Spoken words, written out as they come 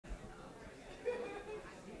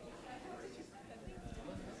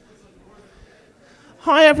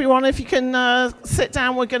Hi everyone, if you can sit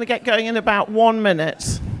down, we're going to get going in about 1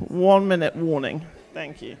 minute. 1 minute warning.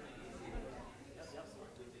 Thank you.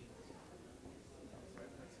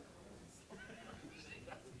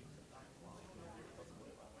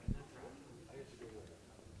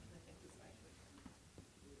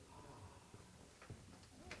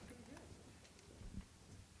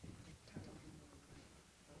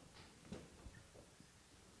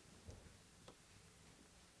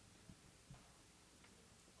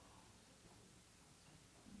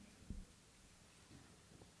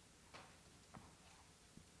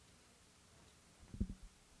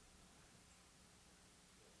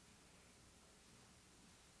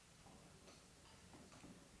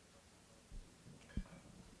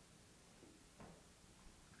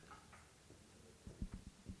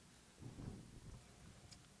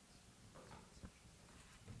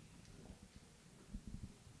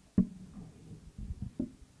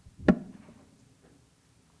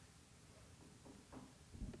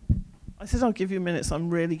 I said I'll give you a minute, so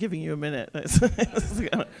I'm really giving you a minute. It's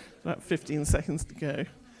about 15 seconds to go.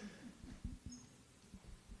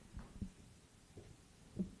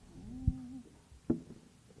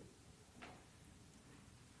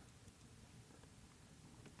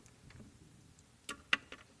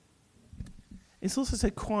 It's also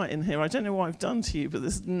so quiet in here. I don't know what I've done to you, but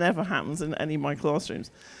this never happens in any of my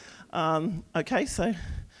classrooms. Okay, so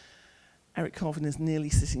Eric Colvin is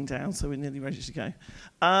nearly sitting down, so we're nearly ready to go.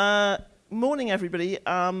 Morning, everybody.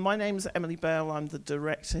 My name's Emily Bale. I'm the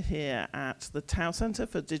director here at the Tau Centre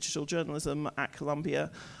for Digital Journalism at Columbia.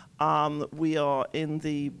 We are in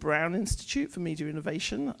the Brown Institute for Media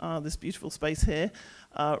Innovation, this beautiful space here,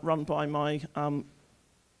 run by my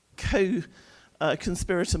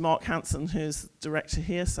conspirator Mark Hansen, who's director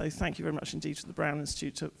here. So thank you very much indeed to the Brown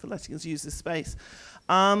Institute for letting us use this space.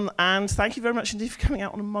 And thank you very much indeed for coming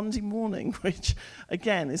out on a Monday morning, which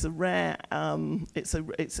again is a rare, I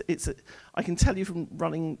can tell you from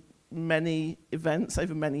running many events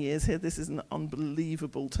over many years here, this is an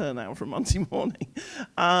unbelievable turnout for a Monday morning.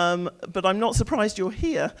 But I'm not surprised you're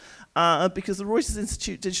here because the Reuters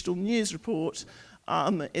Institute Digital News Report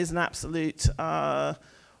is an absolute,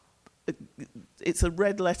 it's a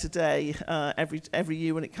red letter day every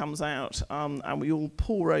year when it comes out, and we all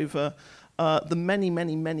pore over the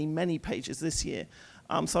many pages this year.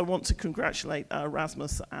 So I want to congratulate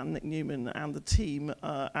Rasmus and Nick Newman and the team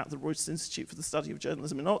at the Reuters Institute for the Study of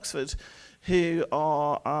Journalism in Oxford, who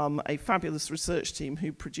are a fabulous research team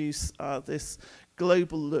who produce this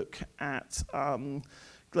global look at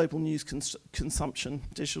global news consumption,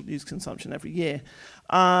 digital news consumption every year.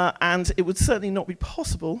 And it would certainly not be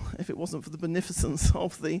possible if it wasn't for the beneficence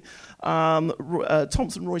of the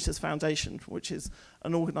Thomson Reuters Foundation, which is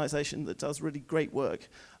an organization that does really great work.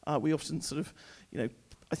 We often sort of,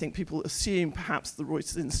 I think people assume perhaps the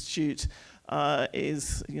Reuters Institute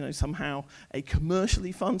is, somehow a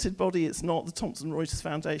commercially funded body. It's not. The Thomson Reuters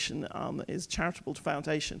Foundation is a charitable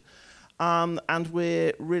foundation. And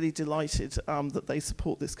we're really delighted that they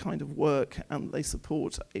support this kind of work and they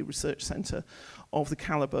support a research centre of the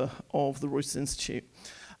calibre of the Reuters Institute.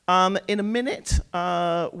 In a minute,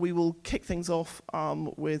 we will kick things off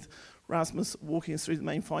with Rasmus walking us through the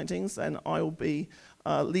main findings, and I will be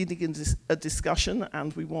leading a discussion,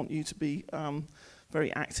 and we want you to be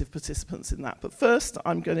very active participants in that. But first,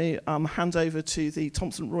 I'm going to hand over to the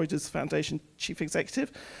Thomson Reuters Foundation Chief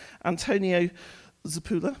Executive, Antonio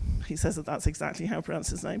Zapula. He says that that's exactly how to pronounce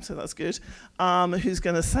his name, so that's good, who's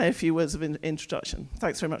going to say a few words of introduction.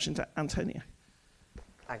 Thanks very much, Antonio.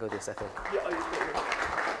 I got this, I think.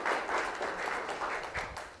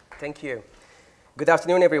 Thank you. Good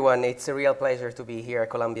afternoon, everyone. It's a real pleasure to be here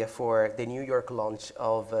at Columbia for the New York launch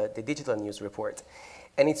of the Digital News Report.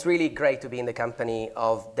 And it's really great to be in the company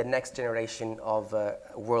of the next generation of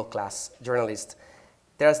world-class journalists.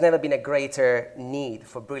 There has never been a greater need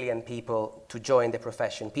for brilliant people to join the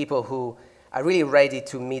profession, people who are really ready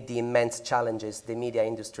to meet the immense challenges the media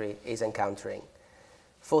industry is encountering.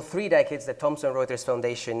 For 3 decades, the Thomson Reuters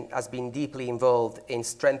Foundation has been deeply involved in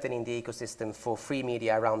strengthening the ecosystem for free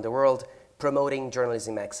media around the world, promoting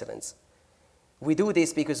journalism excellence. We do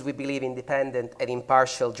this because we believe independent and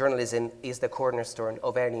impartial journalism is the cornerstone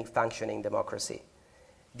of any functioning democracy.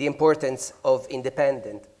 The importance of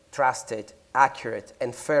independent, trusted, accurate,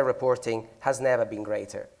 and fair reporting has never been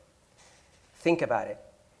greater. Think about it.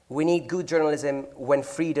 We need good journalism when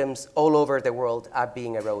freedoms all over the world are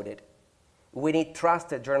being eroded. We need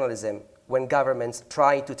trusted journalism when governments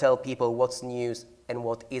try to tell people what's news and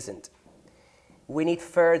what isn't. We need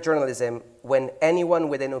fair journalism when anyone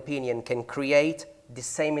with an opinion can create,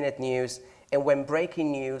 disseminate news, and when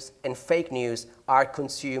breaking news and fake news are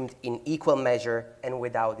consumed in equal measure and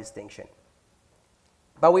without distinction.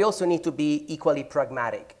 But we also need to be equally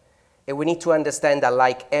pragmatic, and we need to understand that,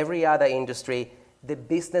 like every other industry, the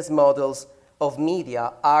business models of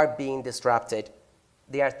media are being disrupted.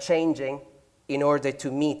 They are changing in order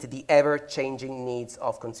to meet the ever-changing needs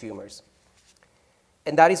of consumers.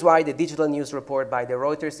 And that is why the digital news report by the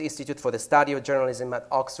Reuters Institute for the Study of Journalism at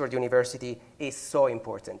Oxford University is so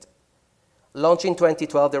important. Launched in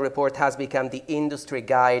 2012, the report has become the industry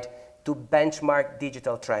guide to benchmark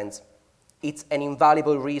digital trends. It's an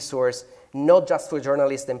invaluable resource, not just for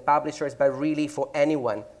journalists and publishers, but really for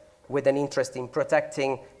anyone with an interest in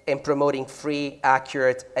protecting and promoting free,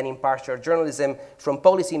 accurate, and impartial journalism, from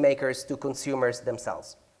policymakers to consumers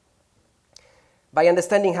themselves. By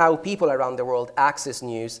understanding how people around the world access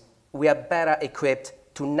news, we are better equipped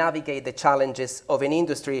to navigate the challenges of an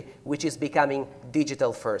industry which is becoming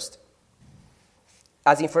digital first.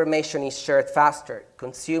 As information is shared faster,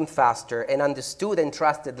 consumed faster, and understood and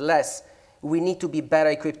trusted less, we need to be better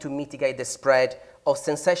equipped to mitigate the spread of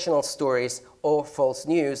sensational stories or false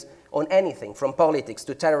news on anything from politics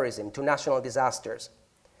to terrorism to national disasters.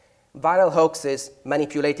 Viral hoaxes,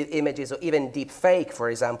 manipulated images, or even deep fake, for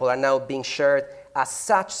example, are now being shared at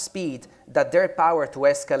such speed that their power to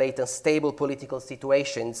escalate unstable political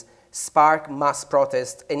situations, spark mass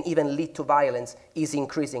protests, and even lead to violence is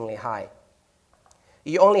increasingly high.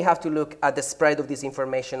 You only have to look at the spread of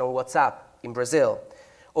disinformation on WhatsApp in Brazil,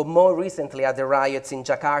 or more recently at the riots in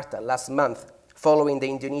Jakarta last month following the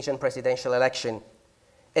Indonesian presidential election,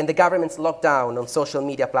 and the government's lockdown on social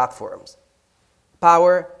media platforms.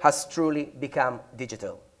 Power has truly become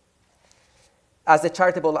digital. As the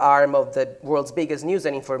charitable arm of the world's biggest news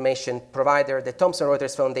and information provider, the Thomson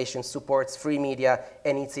Reuters Foundation supports free media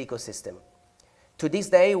and its ecosystem. To this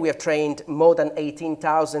day, we have trained more than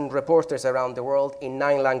 18,000 reporters around the world in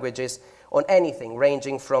 9 languages on anything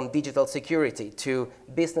ranging from digital security to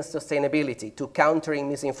business sustainability to countering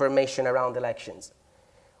misinformation around elections.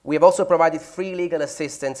 We have also provided free legal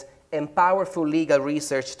assistance and powerful legal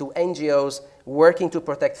research to NGOs working to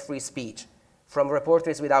protect free speech, from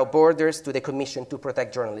Reporters Without Borders to the Commission to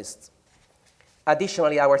Protect Journalists.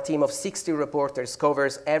 Additionally, our team of 60 reporters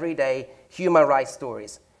covers everyday human rights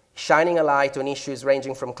stories, shining a light on issues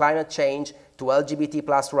ranging from climate change to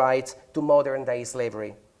LGBT+ rights to modern-day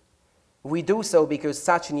slavery. We do so because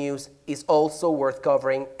such news is also worth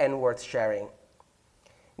covering and worth sharing.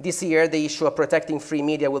 This year, the issue of protecting free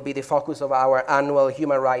media will be the focus of our annual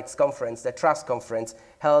human rights conference, the Trust Conference,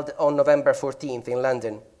 held on November 14th in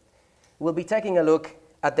London. We'll be taking a look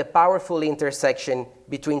at the powerful intersection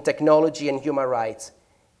between technology and human rights,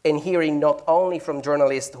 and hearing not only from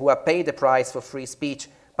journalists who have paid the price for free speech,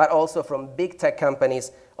 but also from big tech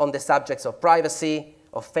companies on the subjects of privacy,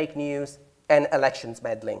 of fake news, and elections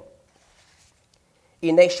meddling.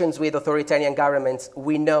 In nations with authoritarian governments,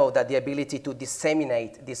 we know that the ability to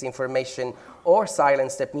disseminate disinformation or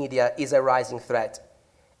silence the media is a rising threat.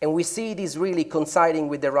 And we see this really coinciding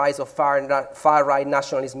with the rise of far-right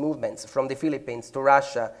nationalist movements from the Philippines to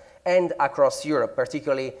Russia and across Europe,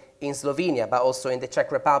 particularly in Slovenia, but also in the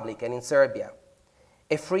Czech Republic and in Serbia.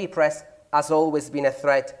 A free press has always been a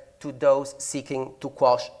threat to those seeking to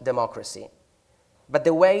quash democracy. But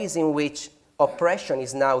the ways in which oppression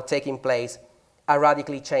is now taking place are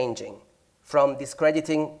radically changing, from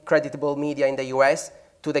discrediting creditable media in the US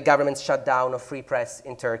to the government's shutdown of free press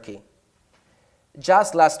in Turkey.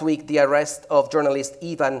 Just last week, the arrest of journalist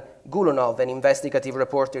Ivan Gulunov, an investigative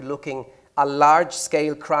reporter looking at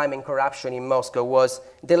large-scale crime and corruption in Moscow, was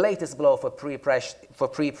the latest blow for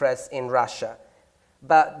free press in Russia.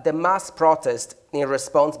 But the mass protest in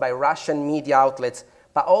response by Russian media outlets,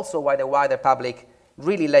 but also by the wider public,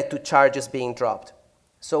 really led to charges being dropped.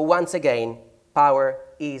 So once again, power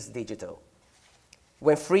is digital.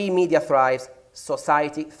 When free media thrives,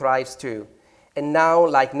 society thrives too. And now,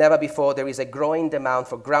 like never before, there is a growing demand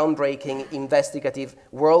for groundbreaking, investigative,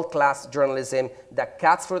 world-class journalism that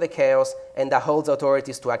cuts through the chaos and that holds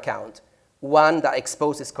authorities to account. One that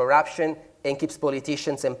exposes corruption and keeps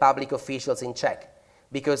politicians and public officials in check.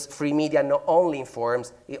 Because free media not only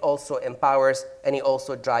informs, it also empowers and it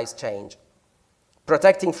also drives change.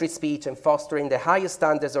 Protecting free speech and fostering the highest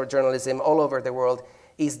standards of journalism all over the world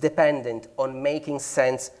is dependent on making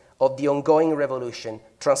sense of the ongoing revolution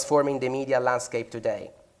transforming the media landscape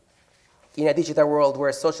today. In a digital world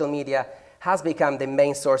where social media has become the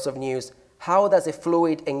main source of news, how does a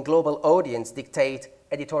fluid and global audience dictate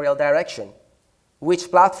editorial direction?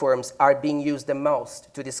 Which platforms are being used the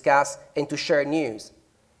most to discuss and to share news?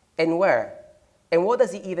 And where? And what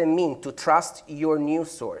does it even mean to trust your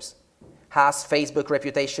news source? has Facebook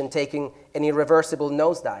reputation taking an irreversible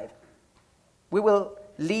nosedive? We will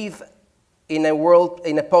live in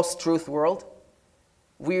a post-truth world.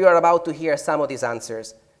 We are about to hear some of these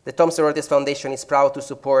answers. The Thomson Reuters Foundation is proud to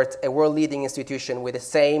support a world-leading institution with the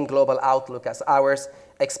same global outlook as ours,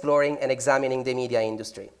 exploring and examining the media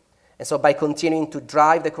industry. And so by continuing to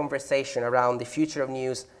drive the conversation around the future of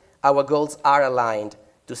news, our goals are aligned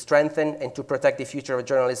to strengthen and to protect the future of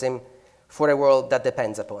journalism for a world that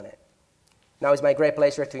depends upon it. Now it's my great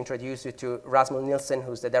pleasure to introduce you to Rasmus Nielsen,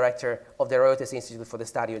 who's the director of the Reuters Institute for the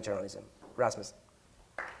Study of Journalism. Rasmus.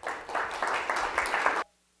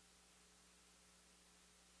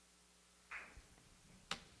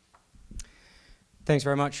 Thanks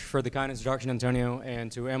very much for the kind introduction, Antonio,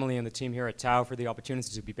 and to Emily and the team here at TAU for the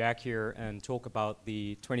opportunity to be back here and talk about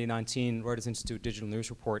the 2019 Reuters Institute Digital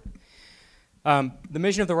News Report. The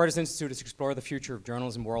mission of the Reuters Institute is to explore the future of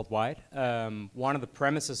journalism worldwide. One of the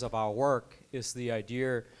premises of our work is the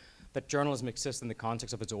idea that journalism exists in the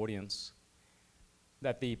context of its audience,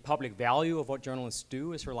 that the public value of what journalists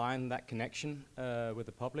do is reliant on that connection with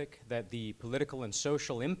the public, that the political and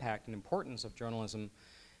social impact and importance of journalism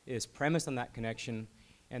is premised on that connection,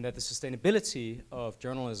 and that the sustainability of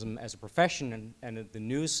journalism as a profession and the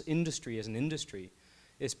news industry as an industry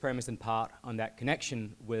is premised in part on that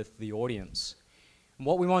connection with the audience. And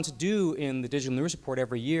what we want to do in the Digital News Report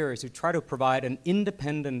every year is to try to provide an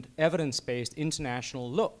independent, evidence-based international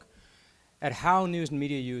look at how news and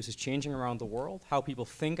media use is changing around the world, how people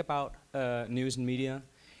think about news and media,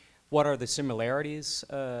 what are the similarities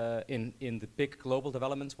in the big global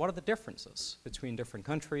developments, what are the differences between different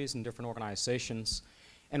countries and different organizations,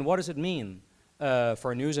 and what does it mean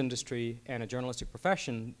for a news industry and a journalistic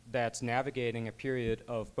profession that's navigating a period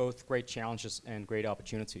of both great challenges and great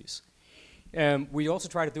opportunities. We also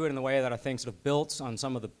try to do it in a way that I think sort of builds on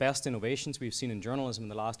some of the best innovations we've seen in journalism in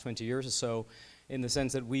the last 20 years or so, in the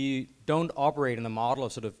sense that we don't operate in the model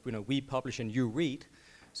of sort of, we publish and you read.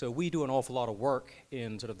 So we do an awful lot of work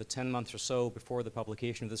in sort of the 10 months or so before the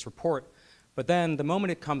publication of this report. But then the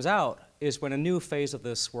moment it comes out is when a new phase of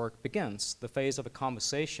this work begins, the phase of a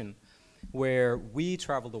conversation where we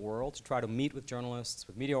travel the world to try to meet with journalists,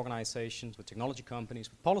 with media organizations, with technology companies,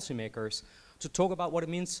 with policymakers, to talk about what it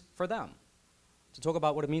means for them, to talk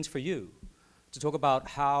about what it means for you, to talk about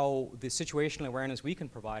how the situational awareness we can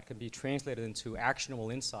provide can be translated into actionable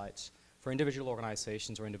insights for individual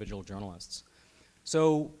organizations or individual journalists.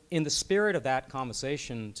 So in the spirit of that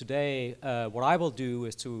conversation today, what I will do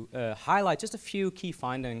is to highlight just a few key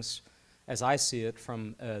findings as I see it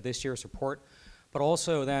from this year's report, but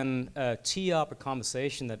also then tee up a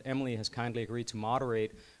conversation that Emily has kindly agreed to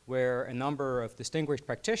moderate, where a number of distinguished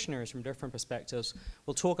practitioners from different perspectives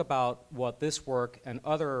will talk about what this work and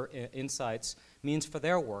other insights means for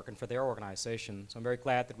their work and for their organization. So I'm very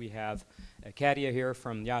glad that we have Katia here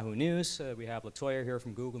from Yahoo News, we have Latoya here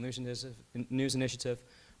from Google News Initiative,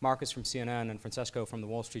 Marcus from CNN, and Francesco from the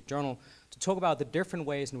Wall Street Journal to talk about the different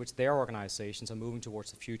ways in which their organizations are moving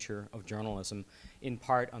towards the future of journalism, in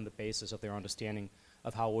part on the basis of their understanding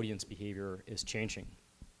of how audience behavior is changing.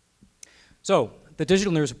 So, the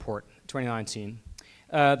Digital News Report 2019.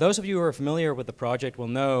 Those of you who are familiar with the project will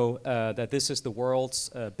know that this is the world's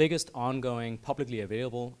biggest ongoing publicly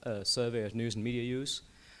available survey of news and media use.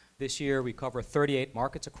 This year we cover 38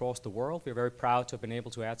 markets across the world. We're very proud to have been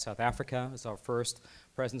able to add South Africa as our first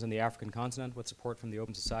presence on the African continent with support from the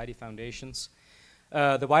Open Society Foundations.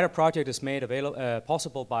 The wider project is made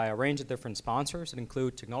possible by a range of different sponsors that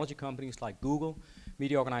include technology companies like Google,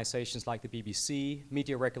 media organizations like the BBC,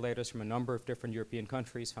 media regulators from a number of different European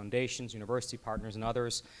countries, foundations, university partners, and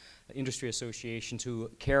others, industry associations who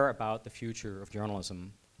care about the future of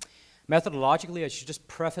journalism. Methodologically, I should just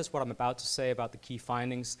preface what I'm about to say about the key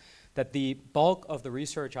findings, that the bulk of the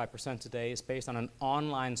research I present today is based on an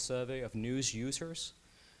online survey of news users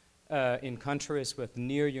in countries with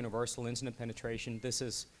near universal internet penetration. This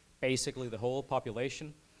is basically the whole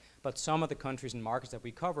population, but some of the countries and markets that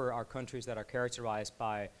we cover are countries that are characterized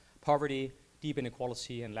by poverty, deep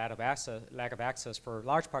inequality, and lack of access for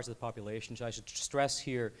large parts of the population. So I should stress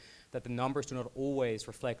here that the numbers do not always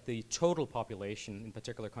reflect the total population, in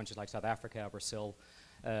particular countries like South Africa, Brazil,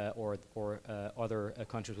 or other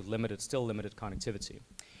countries with still limited connectivity.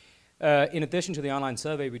 In addition to the online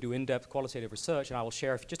survey, we do in-depth qualitative research, and I will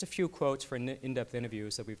share just a few quotes for in-depth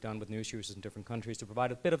interviews that we've done with news users in different countries to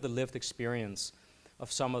provide a bit of the lived experience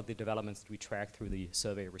of some of the developments that we track through the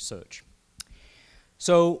survey research.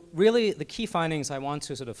 So really, the key findings I want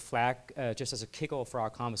to sort of flag just as a kickoff for our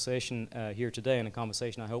conversation here today, and a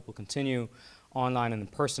conversation I hope will continue online and in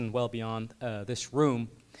person well beyond this room,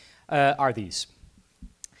 are these.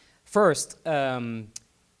 First,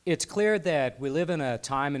 It's clear that we live in a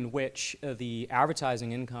time in which the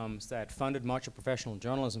advertising incomes that funded much of professional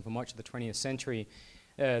journalism for much of the 20th century,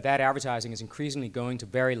 that advertising is increasingly going to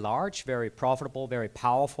very large, very profitable, very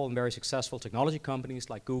powerful, and very successful technology companies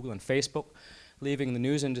like Google and Facebook, leaving the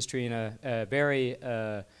news industry in a very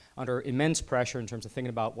under immense pressure in terms of thinking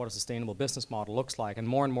about what a sustainable business model looks like. And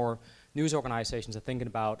more news organizations are thinking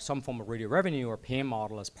about some form of radio revenue or pay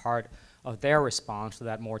model as part of their response to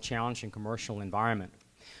that more challenging commercial environment.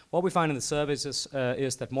 What we find in the surveys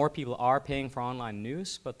is that more people are paying for online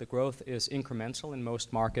news, but the growth is incremental in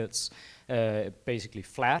most markets, basically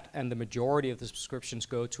flat, and the majority of the subscriptions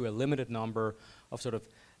go to a limited number of sort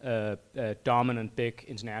of dominant, big,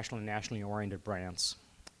 international and nationally oriented brands.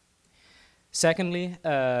 Secondly,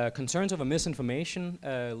 concerns over misinformation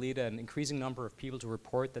lead an increasing number of people to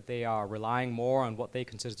report that they are relying more on what they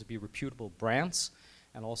consider to be reputable brands,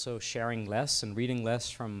 and also sharing less and reading less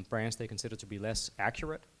from brands they consider to be less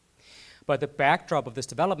accurate. But the backdrop of this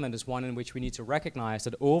development is one in which we need to recognize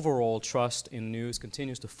that overall trust in news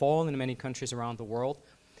continues to fall in many countries around the world,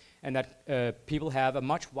 and that people have a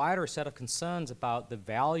much wider set of concerns about the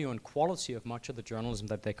value and quality of much of the journalism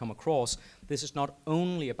that they come across. This is not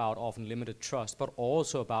only about often limited trust, but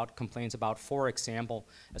also about complaints about, for example,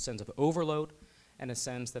 a sense of overload, and a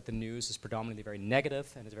sense that the news is predominantly very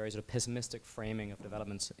negative and is a very sort of pessimistic framing of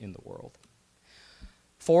developments in the world.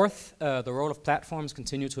 Fourth, the role of platforms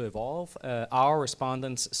continue to evolve. Our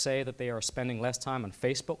respondents say that they are spending less time on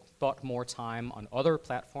Facebook, but more time on other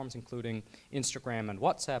platforms, including Instagram and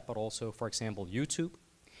WhatsApp, but also, for example, YouTube.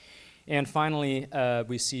 And finally,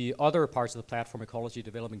 we see other parts of the platform ecology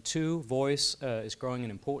developing too. Voice is growing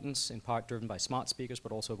in importance, in part driven by smart speakers,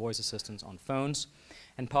 but also voice assistants on phones.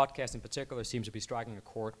 And podcast in particular seems to be striking a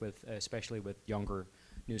chord with, especially with younger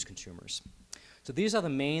news consumers. So these are the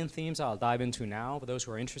main themes I'll dive into now. For those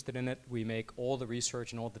who are interested in it, we make all the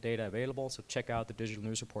research and all the data available. So check out the Digital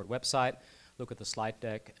News Report website, look at the slide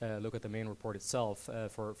deck, look at the main report itself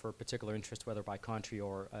for particular interest, whether by country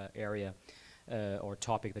or area or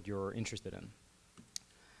topic that you're interested in.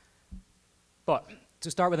 But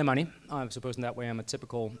to start with the money, I suppose in that way I'm a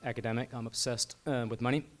typical academic. I'm obsessed with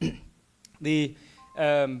money. The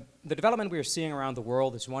development we are seeing around the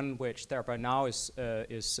world is one in which there by now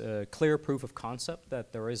is clear proof of concept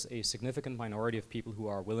that there is a significant minority of people who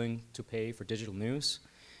are willing to pay for digital news.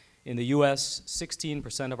 In the US,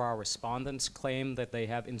 16% of our respondents claim that they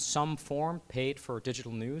have in some form paid for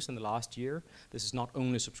digital news in the last year. This is not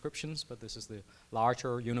only subscriptions, but this is the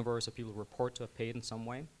larger universe of people who report to have paid in some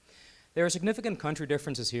way. There are significant country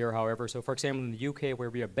differences here, however. So for example, in the UK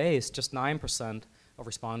where we are based, just 9% of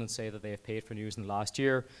respondents say that they have paid for news in the last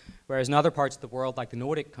year, whereas in other parts of the world, like the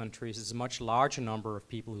Nordic countries, it's a much larger number of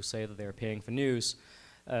people who say that they are paying for news,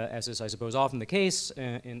 as is, I suppose, often the case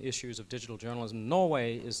in issues of digital journalism.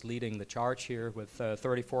 Norway is leading the charge here with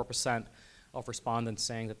 34% of respondents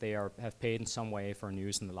saying that they have paid in some way for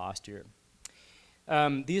news in the last year.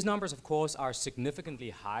 These numbers, of course, are significantly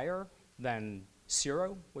higher than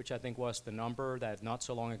 0, which I think was the number that not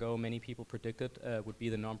so long ago many people predicted would be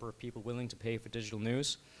the number of people willing to pay for digital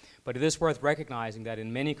news. But it is worth recognizing that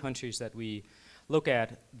in many countries that we look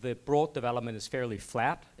at, the broad development is fairly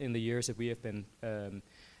flat in the years that we have been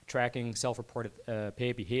tracking self-reported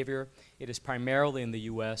pay behavior. It is primarily in the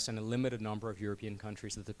US and a limited number of European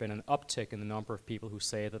countries that there has been an uptick in the number of people who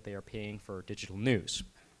say that they are paying for digital news.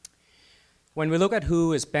 When we look at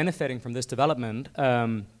who is benefiting from this development,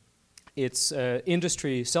 it's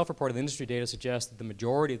self-reported industry data suggests that the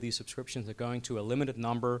majority of these subscriptions are going to a limited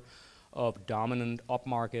number of dominant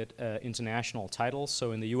upmarket international titles.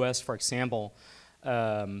 So in the US, for example,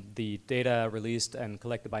 the data released and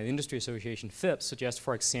collected by the industry association FIPS suggests,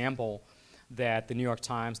 for example, that the New York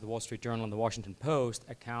Times, the Wall Street Journal, and the Washington Post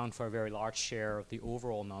account for a very large share of the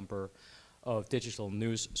overall number of digital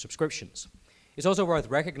news subscriptions. It's also worth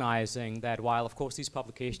recognizing that while, of course, these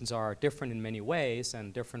publications are different in many ways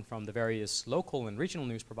and different from the various local and regional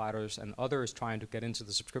news providers and others trying to get into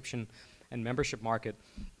the subscription and membership market,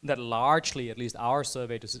 that largely, at least our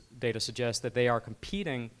survey data suggests that they are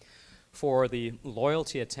competing for the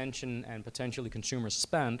loyalty, attention, and potentially consumer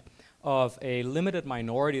spend of a limited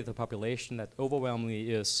minority of the population that overwhelmingly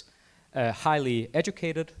is highly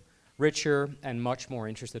educated, richer, and much more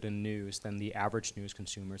interested in news than the average news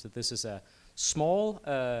consumers. That this is a small,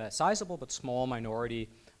 sizable but small minority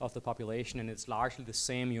of the population, and it's largely the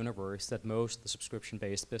same universe that most of the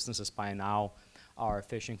subscription-based businesses by now are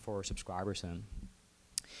fishing for subscribers in.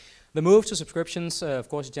 The move to subscriptions, of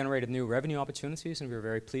course, generated new revenue opportunities, and we were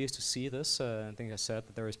very pleased to see this. I think I said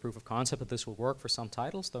that there is proof of concept that this will work for some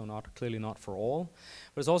titles, though clearly not for all.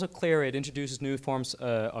 But it's also clear it introduces new forms,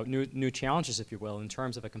 new challenges, if you will, in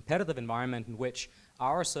terms of a competitive environment in which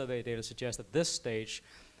our survey data suggests at this stage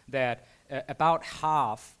that about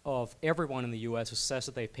half of everyone in the US who says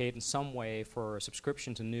that they've paid in some way for a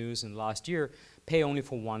subscription to news in the last year pay only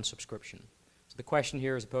for one subscription. So the question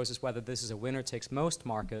here, I suppose, is whether this is a winner-takes-most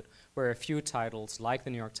market where a few titles like the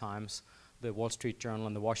New York Times, the Wall Street Journal,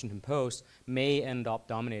 and the Washington Post may end up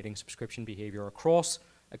dominating subscription behavior across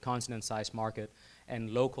a continent-sized market,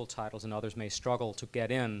 and local titles and others may struggle to get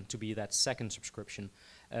in to be that second subscription,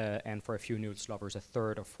 and for a few news lovers, a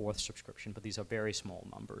third or fourth subscription, but these are very small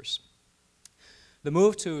numbers. The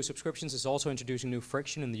move to subscriptions is also introducing new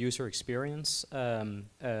friction in the user experience,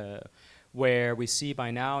 where we see by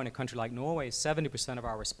now in a country like Norway, 70% of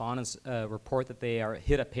our respondents report that they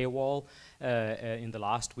hit a paywall in the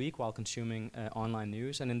last week while consuming online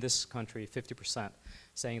news, and in this country, 50%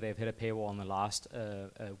 saying they've hit a paywall in the last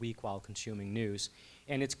week while consuming news.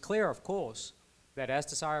 And it's clear, of course, that as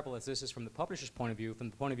desirable as this is from the publisher's point of view,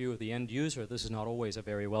 from the point of view of the end user, this is not always a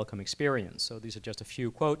very welcome experience. So these are just a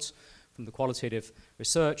few quotes from the qualitative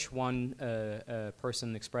research. One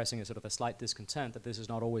person expressing a sort of a slight discontent that this is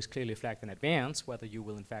not always clearly flagged in advance, whether you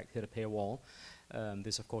will in fact hit a paywall.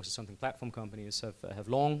 This, of course, is something platform companies have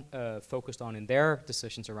long focused on in their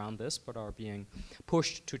decisions around this, but are being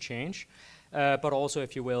pushed to change. But also,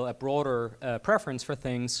 if you will, a broader preference for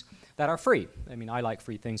things that are free. I mean, I like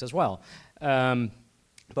free things as well.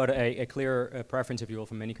 But a clear preference, if you will,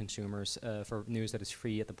 for many consumers for news that is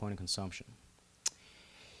free at the point of consumption.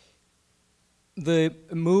 The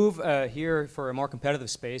move here for a more competitive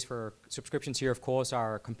space for subscriptions here, of course,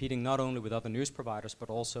 are competing not only with other news providers, but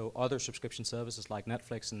also other subscription services like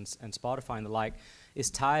Netflix and Spotify and the like, is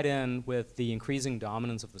tied in with the increasing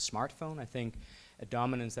dominance of the smartphone. I think a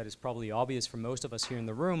dominance that is probably obvious for most of us here in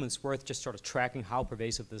the room. It's worth just sort of tracking how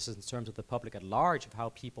pervasive this is in terms of the public at large, of how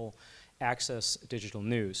people access digital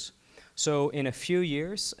news. So in a few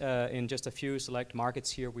years, in just a few select markets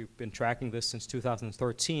here, we've been tracking this since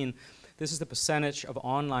 2013, this is the percentage of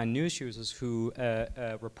online news users who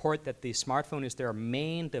report that the smartphone is their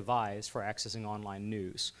main device for accessing online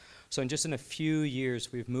news. So in a few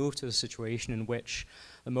years, we've moved to a situation in which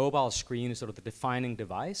the mobile screen is sort of the defining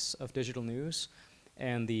device of digital news,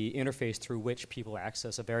 and the interface through which people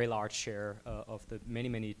access a very large share of the many,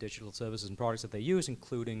 many digital services and products that they use,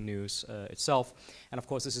 including news itself. And of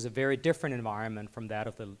course, this is a very different environment from that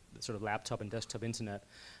of the sort of laptop and desktop internet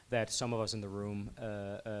that some of us in the room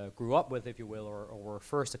grew up with, if you will, or were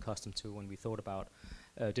first accustomed to when we thought about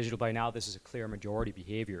digital. By now, this is a clear majority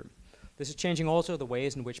behavior. This is changing also the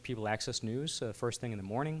ways in which people access news first thing in the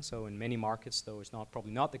morning. So in many markets, though it's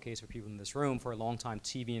probably not the case for people in this room, for a long time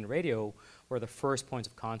TV and radio were the first points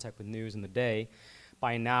of contact with news in the day.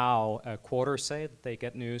 By now, a quarter say that they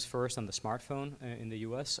get news first on the smartphone in the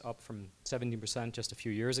US, up from 17% just a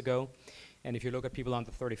few years ago. And if you look at people under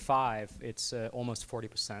 35, it's almost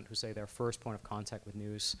 40% who say their first point of contact with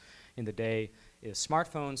news in the day is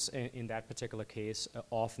smartphones, in that particular case,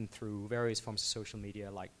 often through various forms of social media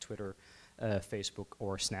like Twitter, Facebook,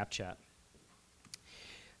 or Snapchat.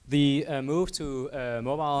 The move to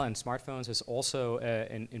mobile and smartphones is also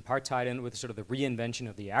in part tied in with sort of the reinvention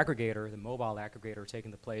of the aggregator, the mobile aggregator taking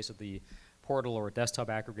the place of the portal or desktop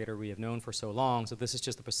aggregator we have known for so long. So this is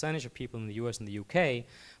just the percentage of people in the US and the UK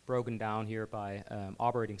broken down here by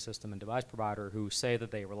operating system and device provider who say that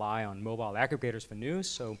they rely on mobile aggregators for news.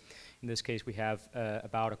 So in this case, we have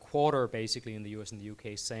about a quarter basically in the US and the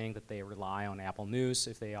UK saying that they rely on Apple News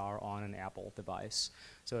if they are on an Apple device.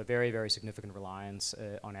 So a very, very significant reliance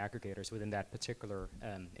on aggregators within that particular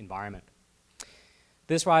environment.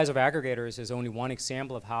 This rise of aggregators is only one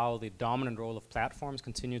example of how the dominant role of platforms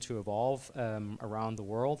continue to evolve around the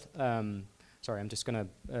world. Sorry, I'm just going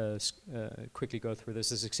to quickly go through this.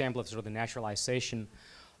 This is an example of sort of the naturalization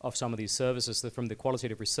of some of these services from the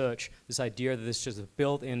qualitative research. This idea that this is just a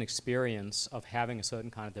built-in experience of having a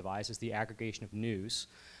certain kind of device is the aggregation of news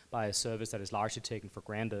by a service that is largely taken for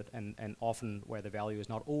granted and often where the value is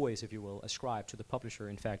not always, if you will, ascribed to the publisher,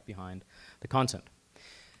 in fact, behind the content.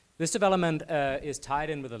 This development is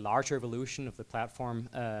tied in with a larger evolution of the platform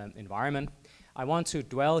environment. I want to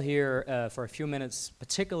dwell here for a few minutes,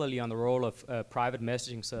 particularly on the role of private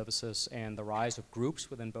messaging services and the rise of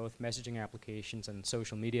groups within both messaging applications and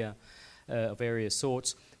social media of various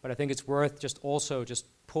sorts. But I think it's worth just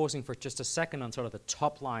pausing for just a second on sort of the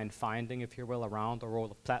top line finding, if you will, around the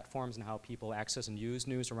role of platforms and how people access and use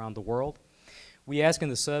news around the world. We ask in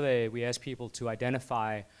the survey, we ask people to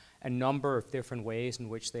identify a number of different ways in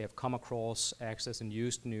which they have come across, accessed, and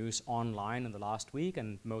used news online in the last week,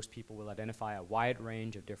 and most people will identify a wide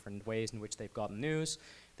range of different ways in which they've gotten news.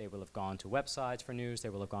 They will have gone to websites for news, they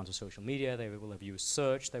will have gone to social media, they will have used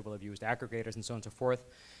search, they will have used aggregators, and so on and so forth.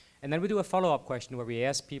 And then we do a follow-up question where we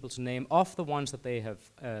ask people to name, of the ones that they have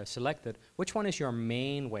selected, which one is your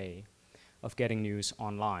main way of getting news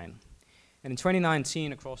online? And in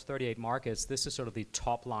 2019, across 38 markets, this is sort of the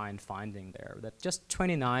top line finding there, that just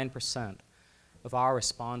 29% of our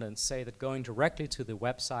respondents say that going directly to the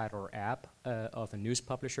website or app of a news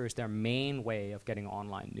publisher is their main way of getting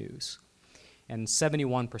online news. And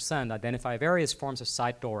 71% identify various forms of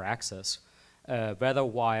site door access, whether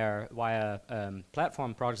via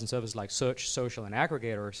platform products and services like search, social, and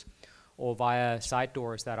aggregators, or via site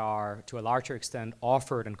doors that are, to a larger extent,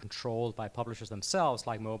 offered and controlled by publishers themselves,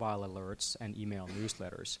 like mobile alerts and email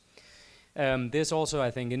newsletters. This also,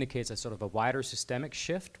 I think, indicates a sort of a wider systemic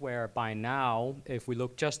shift, where by now, if we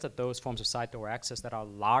look just at those forms of site door access that are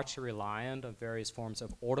largely reliant on various forms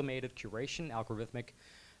of automated curation, algorithmic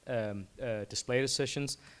display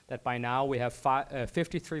decisions, that by now we have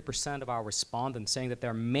 53% of our respondents saying that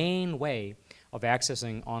their main way of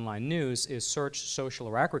accessing online news is search, social,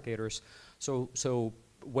 or aggregators, so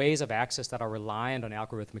ways of access that are reliant on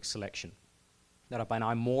algorithmic selection, that are by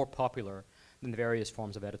now more popular than the various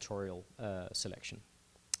forms of editorial selection.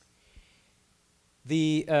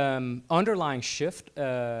 The underlying shift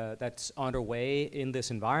that's underway in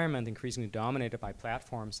this environment, increasingly dominated by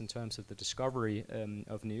platforms in terms of the discovery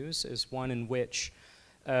of news, is one in which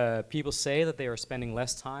people say that they are spending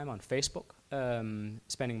less time on Facebook,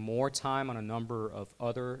 spending more time on a number of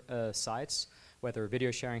other sites, whether video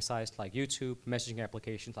sharing sites like YouTube, messaging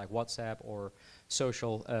applications like WhatsApp, or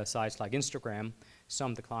social sites like Instagram.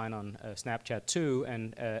 Some decline on Snapchat too,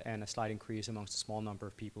 and a slight increase amongst a small number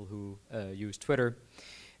of people who use Twitter.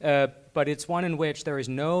 But it's one in which there is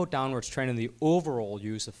no downwards trend in the overall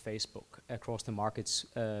use of Facebook across the markets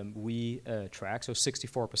we track. So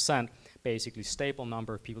 64%, basically stable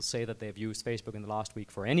number of people say that they've used Facebook in the last week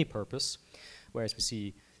for any purpose, whereas we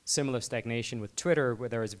see similar stagnation with Twitter, where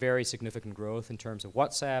there is very significant growth in terms of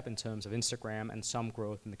WhatsApp, in terms of Instagram, and some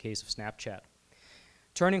growth in the case of Snapchat.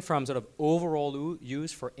 Turning from sort of overall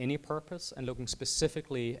use for any purpose and looking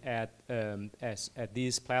specifically at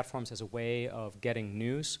these platforms as a way of getting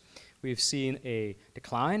news, we've seen a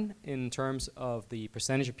decline in terms of the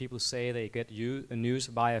percentage of people who say they get news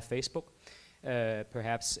via Facebook,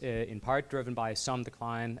 perhaps in part driven by some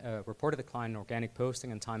decline, reported decline in organic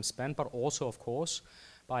posting and time spent, but also, of course,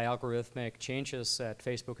 by algorithmic changes that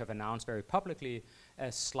Facebook have announced very publicly, a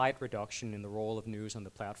slight reduction in the role of news on the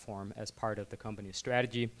platform as part of the company's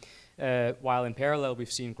strategy. While in parallel,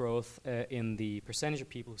 we've seen growth in the percentage of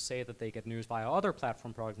people who say that they get news via other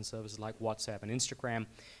platform products and services like WhatsApp and Instagram.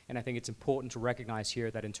 And I think it's important to recognize here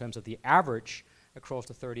that in terms of the average across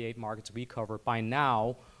the 38 markets we cover, by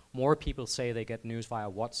now, more people say they get news via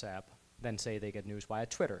WhatsApp than say they get news via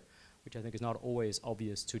Twitter, which I think is not always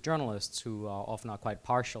obvious to journalists who are often are quite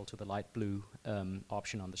partial to the light blue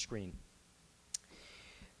option on the screen.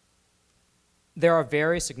 There are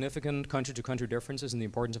very significant country-to-country differences in the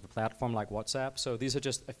importance of a platform like WhatsApp. So these are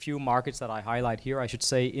just a few markets that I highlight here. I should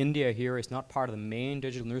say India here is not part of the main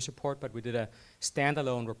digital news report, but we did a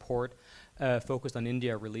standalone report focused on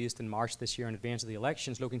India, released in March this year in advance of the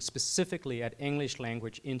elections, looking specifically at English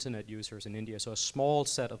language internet users in India, so a small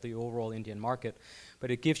set of the overall Indian market.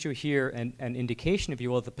 But it gives you here an indication, if you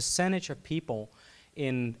will, of the percentage of people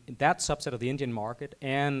in that subset of the Indian market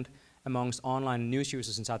and amongst online news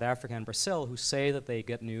users in South Africa and Brazil who say that they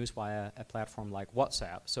get news via a platform like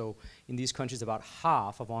WhatsApp. So in these countries, about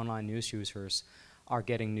half of online news users are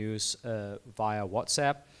getting news via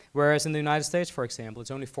WhatsApp, whereas in the United States, for example, it's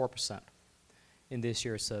only 4% in this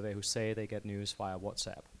year's survey who say they get news via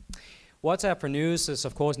WhatsApp. WhatsApp for news is,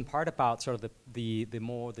 of course, in part about sort of the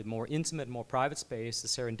more intimate, more private space, the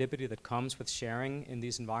serendipity that comes with sharing in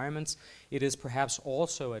these environments. It is perhaps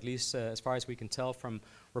also, at least as far as we can tell from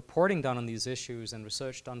reporting done on these issues and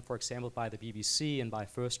research done, for example, by the BBC and by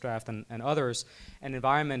First Draft and others, an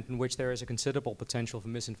environment in which there is a considerable potential for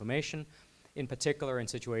misinformation, in particular in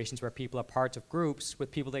situations where people are parts of groups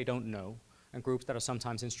with people they don't know, and groups that are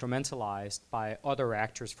sometimes instrumentalized by other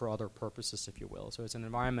actors for other purposes, if you will. So it's an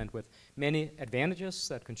environment with many advantages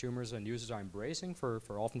that consumers and users are embracing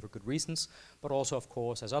often for good reasons, but also, of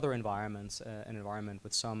course, as other environments, an environment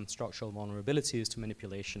with some structural vulnerabilities to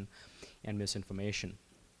manipulation and misinformation.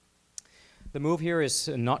 The move here is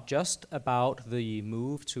not just about the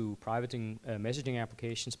move to privating messaging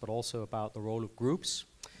applications, but also about the role of groups.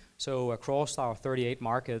 So across our 38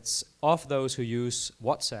 markets, of those who use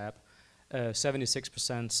WhatsApp,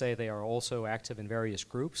 76% say they are also active in various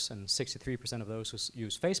groups, and 63% of those who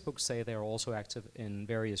use Facebook say they are also active in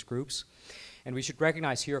various groups. And we should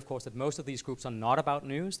recognize here, of course, that most of these groups are not about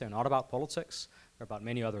news, they're not about politics, they're about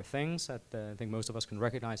many other things that I think most of us can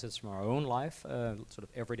recognize this from our own life, sort of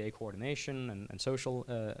everyday coordination and social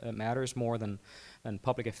matters more than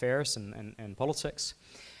public affairs and politics.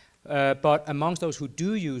 But amongst those who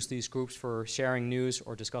do use these groups for sharing news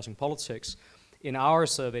or discussing politics, in our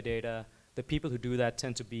survey data, the people who do that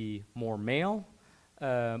tend to be more male,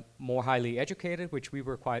 more highly educated, which we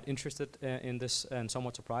were quite interested in this and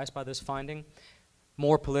somewhat surprised by this finding,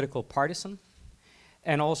 more political partisan,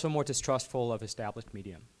 and also more distrustful of established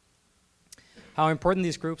media. How important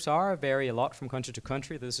these groups are vary a lot from country to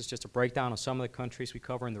country. This is just a breakdown of some of the countries we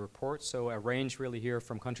cover in the report. So a range really here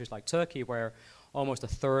from countries like Turkey, where almost a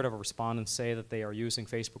third of our respondents say that they are using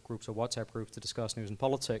Facebook groups or WhatsApp groups to discuss news and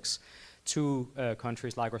politics, to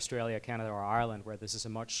countries like Australia, Canada, or Ireland, where this is a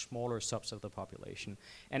much smaller subset of the population.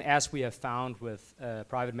 And as we have found with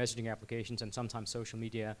private messaging applications and sometimes social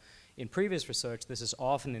media in previous research, this is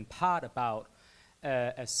often in part about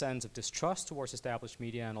a sense of distrust towards established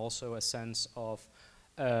media, and also a sense of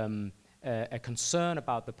a concern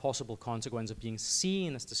about the possible consequence of being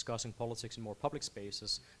seen as discussing politics in more public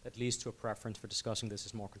spaces that leads to a preference for discussing this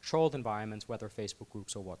as more controlled environments, whether Facebook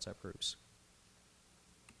groups or WhatsApp groups.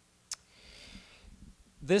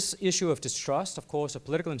 This issue of distrust, of course, of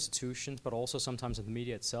political institutions, but also sometimes of the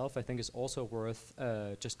media itself, I think is also worth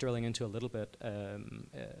just drilling into a little bit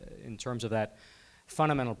in terms of that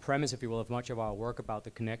fundamental premise, if you will, of much of our work about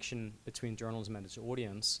the connection between journalism and its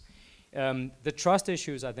audience. The trust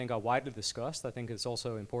issues, I think, are widely discussed. I think it's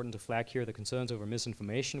also important to flag here the concerns over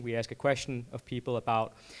misinformation. We ask a question of people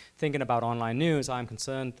about thinking about online news. I'm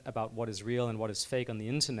concerned about what is real and what is fake on the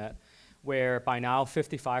internet, where by now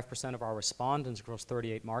 55% of our respondents across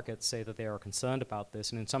 38 markets say that they are concerned about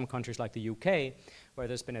this. And in some countries like the UK, where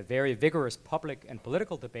there's been a very vigorous public and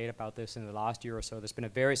political debate about this in the last year or so, there's been a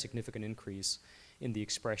very significant increase in the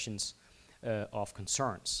expressions of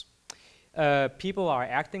concerns. People are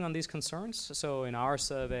acting on these concerns. So in our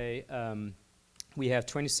survey, we have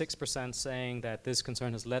 26% saying that this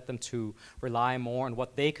concern has led them to rely more on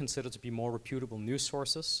what they consider to be more reputable news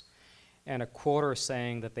sources, and a quarter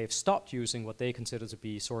saying that they've stopped using what they consider to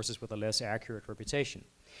be sources with a less accurate reputation.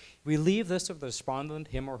 We leave this to the respondent,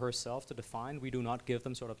 him or herself, to define. We do not give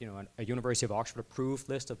them sort of, a University of Oxford approved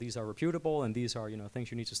list of these are reputable and these are,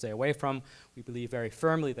 things you need to stay away from. We believe very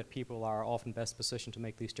firmly that people are often best positioned to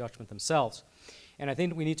make these judgments themselves. And I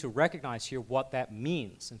think we need to recognize here what that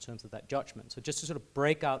means in terms of that judgment. So just to sort of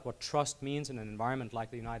break out what trust means in an environment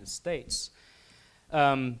like the United States,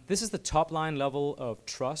 this is the top line level of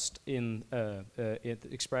trust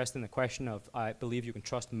expressed in the question of, I believe you can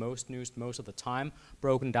trust most news most of the time,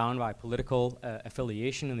 broken down by political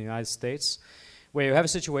affiliation in the United States, where you have a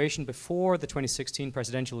situation before the 2016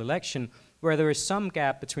 presidential election where there is some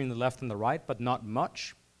gap between the left and the right, but not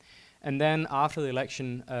much. And then after the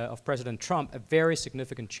election of President Trump, a very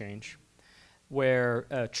significant change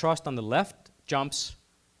where trust on the left jumps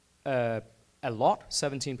a lot,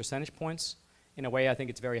 17 percentage points. In a way, I think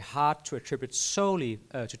it's very hard to attribute solely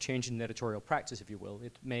to change in editorial practice, if you will.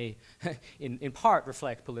 It may, in part,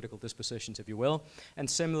 reflect political dispositions, if you will. And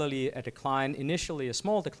similarly, a decline, initially a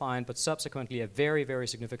small decline, but subsequently a very, very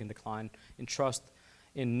significant decline in trust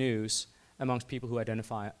in news amongst people who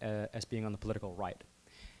identify as being on the political right.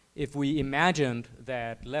 If we imagined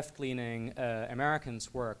that left-leaning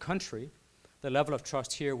Americans were a country, the level of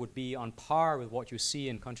trust here would be on par with what you see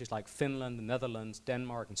in countries like Finland, the Netherlands,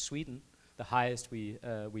 Denmark, and Sweden, the highest we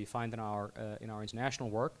find in our international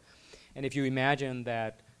work. And if you imagine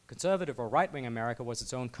that conservative or right-wing America was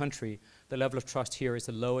its own country, the level of trust here is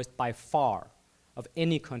the lowest by far of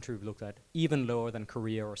any country we've looked at, even lower than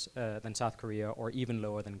Korea or than South Korea, or even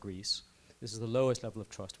lower than Greece. This is the lowest level of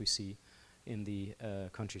trust we see in the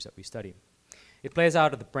countries that we study. It plays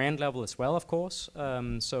out at the brand level as well, of course.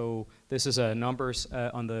 So this is numbers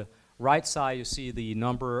on the right side. You see the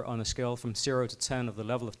number on a scale from 0 to 10 of the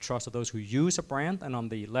level of trust of those who use a brand, and on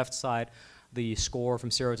the left side, the score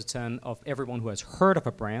from 0 to 10 of everyone who has heard of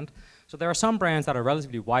a brand. So there are some brands that are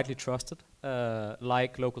relatively widely trusted,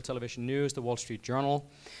 like local television news, the Wall Street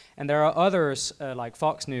Journal, and there are others like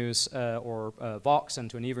Fox News or Vox, and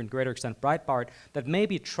to an even greater extent Breitbart, that may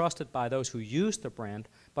be trusted by those who use the brand,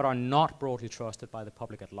 but are not broadly trusted by the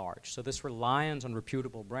public at large. So this reliance on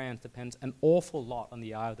reputable brands depends an awful lot on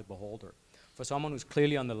the eye of the beholder. For someone who's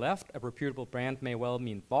clearly on the left, a reputable brand may well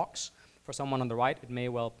mean Vox. For someone on the right, it may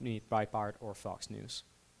well mean Breitbart or Fox News.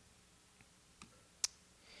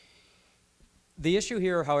 The issue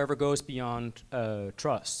here, however, goes beyond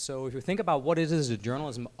trust. So if you think about what it is that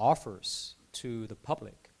journalism offers to the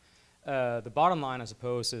public, the bottom line, I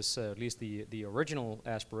suppose, is at least the original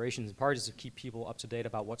aspirations and parties to keep people up to date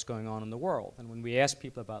about what's going on in the world. And when we ask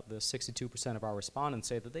people about this, 62% of our respondents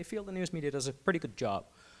say that they feel the news media does a pretty good job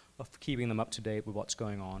of keeping them up to date with what's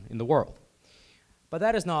going on in the world. But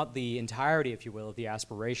that is not the entirety, if you will, of the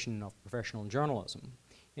aspiration of professional journalism.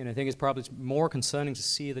 And I think it's probably more concerning to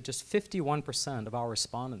see that just 51% of our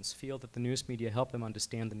respondents feel that the news media help them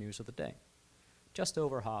understand the news of the day. Just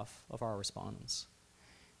over half of our respondents.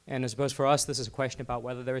 And I suppose for us, this is a question about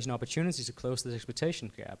whether there is an opportunity to close this expectation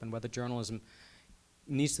gap and whether journalism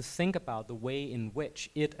needs to think about the way in which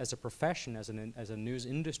it, as a profession, as a news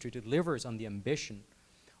industry, delivers on the ambition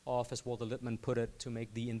of, as Walter Lippmann put it, to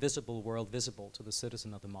make the invisible world visible to the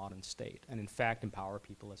citizen of the modern state, and in fact empower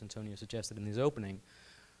people, as Antonio suggested in his opening,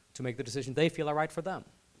 to make the decisions they feel are right for them,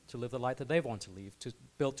 to live the life that they want to live, to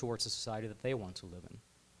build towards the society that they want to live in.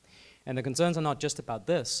 And the concerns are not just about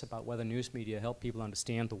this, about whether news media help people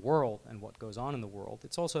understand the world and what goes on in the world.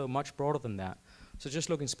 It's also much broader than that. So just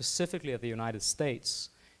looking specifically at the United States,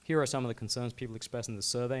 here are some of the concerns people express in the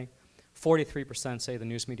survey. 43% say the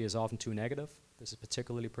news media is often too negative. This is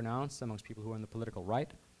particularly pronounced amongst people who are on the political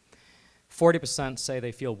right. 40% say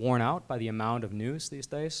they feel worn out by the amount of news these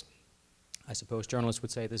days. I suppose journalists would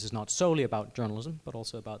say this is not solely about journalism, but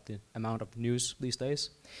also about the amount of news these days.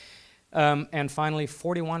 And finally,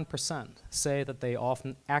 41% say that they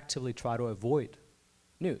often actively try to avoid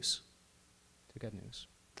news, to get news.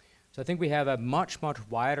 So I think we have a much, much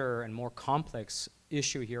wider and more complex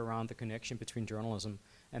issue here around the connection between journalism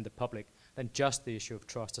and the public than just the issue of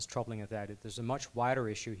trust, as troubling as that is. There's a much wider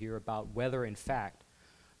issue here about whether, in fact,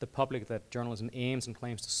 the public that journalism aims and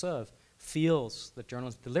claims to serve feels that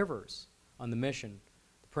journalism delivers on the mission,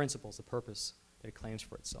 the principles, the purpose that it claims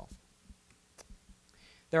for itself.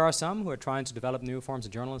 There are some who are trying to develop new forms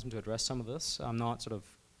of journalism to address some of this. I'm not sort of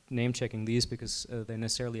name-checking these because they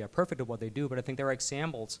necessarily are perfect at what they do, but I think there are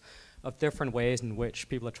examples of different ways in which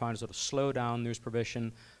people are trying to sort of slow down news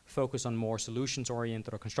provision, focus on more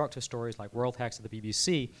solutions-oriented or constructive stories like World Hacks at the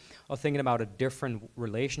BBC, or thinking about a different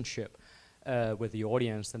relationship with the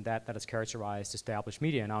audience than that has characterized established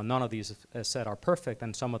media. Now, none of these, as said, are perfect,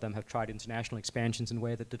 and some of them have tried international expansions in a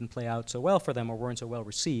way that didn't play out so well for them or weren't so well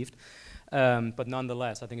received. But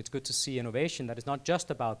nonetheless, I think it's good to see innovation that is not just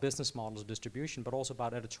about business models of distribution, but also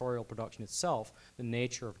about editorial production itself, the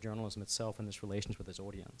nature of journalism itself and its relations with its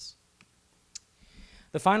audience.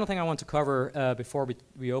 The final thing I want to cover before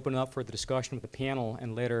we open up for the discussion with the panel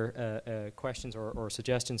and later questions or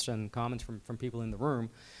suggestions and comments from people in the room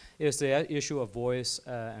is the issue of voice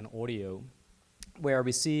and audio, where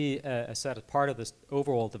we see, as said, as part of this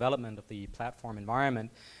overall development of the platform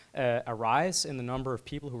environment, a rise in the number of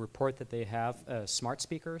people who report that they have smart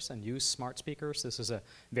speakers and use smart speakers. This is a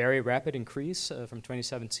very rapid increase from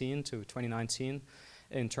 2017 to 2019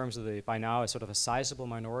 in terms of the, by now, a sort of a sizable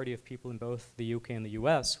minority of people in both the UK and the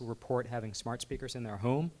US who report having smart speakers in their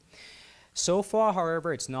home. So far,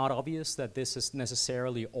 however, it's not obvious that this has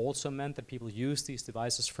necessarily also meant that people use these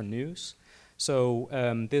devices for news. So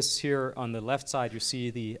this here on the left side, you see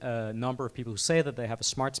the number of people who say that they have a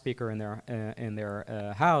smart speaker in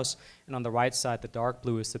their house, and on the right side, the dark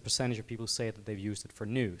blue is the percentage of people who say that they've used it for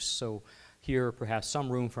news. So here, perhaps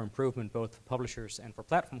some room for improvement, both for publishers and for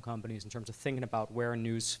platform companies, in terms of thinking about where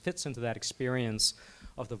news fits into that experience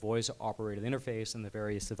of the voice-operated interface and the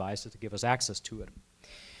various devices to give us access to it.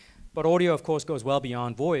 But audio, of course, goes well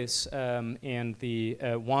beyond voice, and the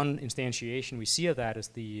one instantiation we see of that is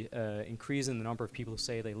the increase in the number of people who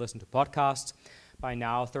say they listen to podcasts. By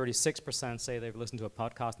now, 36% say they've listened to a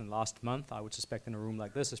podcast in the last month. I would suspect in a room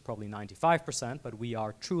like this it's probably 95%, but we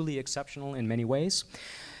are truly exceptional in many ways.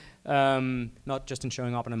 Not just in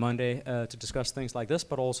showing up on a Monday to discuss things like this,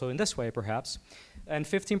 but also in this way, perhaps. And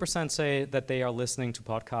 15% say that they are listening to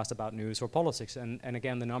podcasts about news or politics. And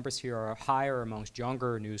again, the numbers here are higher amongst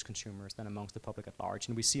younger news consumers than amongst the public at large.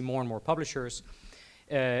 And we see more and more publishers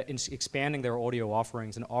expanding their audio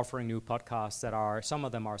offerings and offering new podcasts that are, some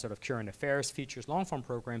of them are sort of current affairs features, long-form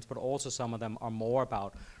programs, but also some of them are more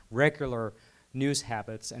about regular news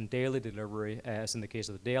habits and daily delivery, as in the case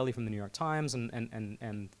of the Daily from the New York Times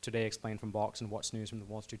and Today Explained from Vox and What's News from the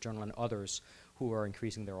Wall Street Journal and others who are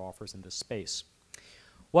increasing their offers in this space.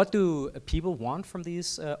 What do people want from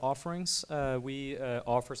these offerings? We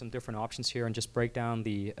offer some different options here and just break down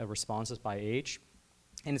the responses by age.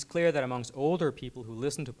 And it's clear that amongst older people who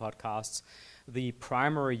listen to podcasts, the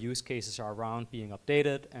primary use cases are around being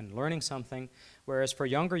updated and learning something, whereas for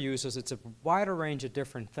younger users, it's a wider range of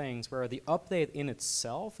different things, where the update in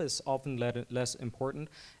itself is often less important,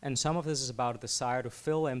 and some of this is about a desire to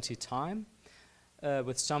fill empty time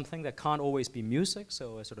with something that can't always be music,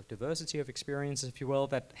 so a sort of diversity of experiences, if you will,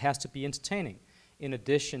 that has to be entertaining, in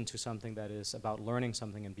addition to something that is about learning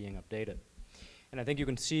something and being updated. And I think you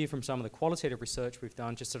can see from some of the qualitative research we've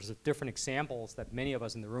done, just sort of different examples that many of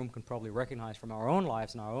us in the room can probably recognize from our own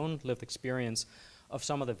lives and our own lived experience of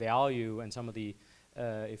some of the value and some of the,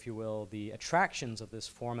 if you will, the attractions of this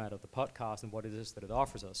format of the podcast and what it is that it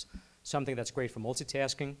offers us. Something that's great for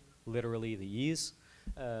multitasking, literally the ease,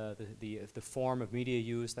 the form of media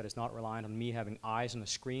use that is not reliant on me having eyes on a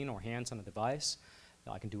screen or hands on a device.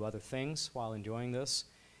 I can do other things while enjoying this.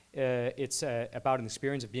 It's about an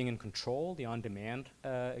experience of being in control, the on-demand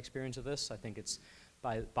experience of this. I think it's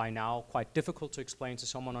by now quite difficult to explain to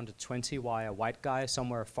someone under 20 why a white guy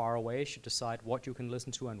somewhere far away should decide what you can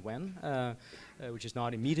listen to and when, which is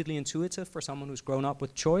not immediately intuitive for someone who's grown up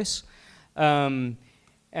with choice.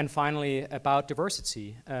 And finally, about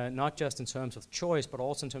diversity, not just in terms of choice, but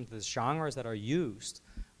also in terms of the genres that are used,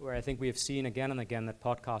 where I think we have seen again and again that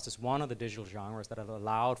podcast is one of the digital genres that have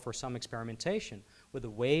allowed for some experimentation with the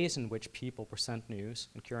ways in which people present news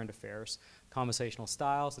and current affairs, conversational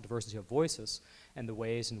styles, the diversity of voices, and the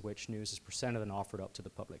ways in which news is presented and offered up to the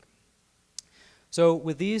public. So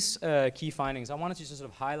with these key findings, I wanted to just sort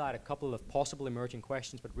of highlight a couple of possible emerging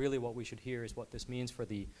questions, but really what we should hear is what this means for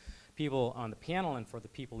the people on the panel and for the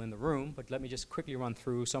people in the room. But let me just quickly run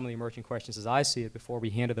through some of the emerging questions as I see it before we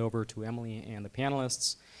hand it over to Emily and the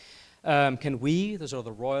panelists. Can we, the sort of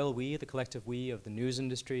the royal we, the collective we of the news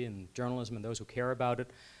industry and journalism and those who care about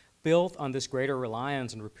it, build on this greater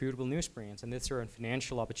reliance on reputable news brands? And is there a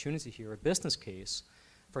financial opportunity here, a business case,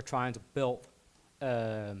 for trying to build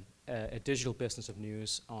a digital business of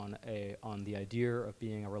news on the idea of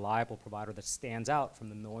being a reliable provider that stands out from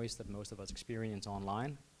the noise that most of us experience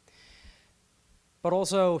online? But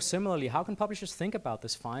also, similarly, how can publishers think about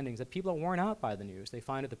these findings that people are worn out by the news? They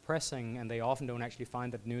find it depressing, and they often don't actually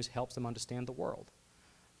find that news helps them understand the world.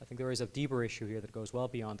 I think there is a deeper issue here that goes well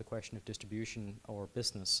beyond the question of distribution or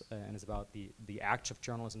business, and is about the acts of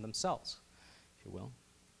journalism themselves, if you will.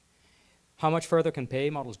 How much further can pay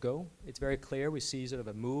models go? It's very clear we see sort of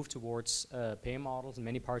a move towards pay models in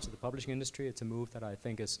many parts of the publishing industry. It's a move that I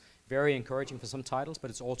think is very encouraging for some titles, but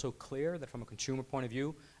it's also clear that from a consumer point of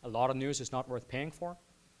view, a lot of news is not worth paying for.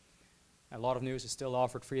 A lot of news is still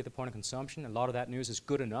offered free at the point of consumption. A lot of that news is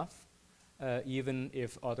good enough, even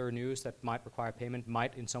if other news that might require payment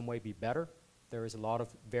might in some way be better. There is a lot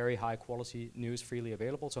of very high quality news freely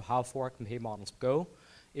available, so how far can pay models go?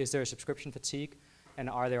 Is there a subscription fatigue? And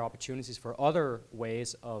are there opportunities for other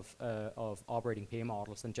ways of operating pay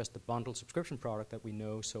models than just the bundled subscription product that we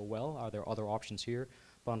know so well? Are there other options here,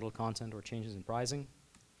 bundled content or changes in pricing?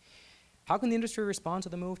 How can the industry respond to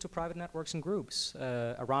the move to private networks and groups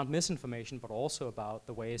around misinformation, but also about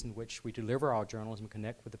the ways in which we deliver our journalism and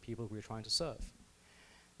connect with the people we're trying to serve?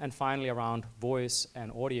 And finally, around voice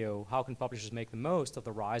and audio, how can publishers make the most of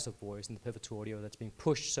the rise of voice and the pivot to audio that's being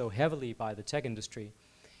pushed so heavily by the tech industry,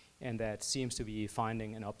 and that seems to be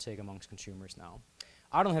finding an uptake amongst consumers now?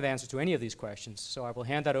 I don't have answers to any of these questions, so I will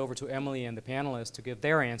hand that over to Emily and the panelists to give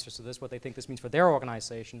their answers to this, what they think this means for their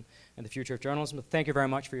organization and the future of journalism. But thank you very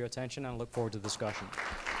much for your attention, and I look forward to the discussion.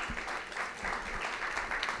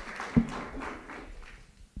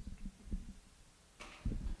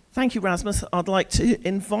 Thank you, Rasmus. I'd like to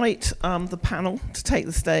invite the panel to take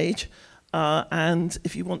the stage. And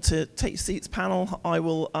if you want to take your seats, panel, I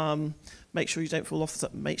will make sure you don't fall off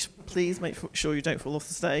please make sure you don't fall off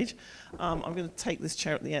the stage. I'm going to take this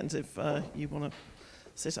chair at the end if you want to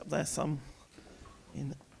sit up there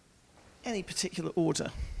in any particular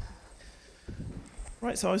order.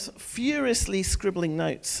 Right, so I was furiously scribbling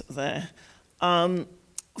notes there.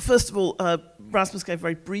 First of all, Rasmus gave a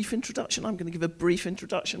very brief introduction. I'm going to give a brief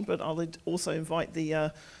introduction, but I'll also invite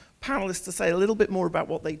the panelists to say a little bit more about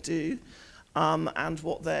what they do and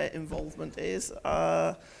what their involvement is.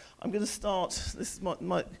 I'm going to start, this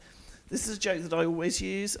is a joke that I always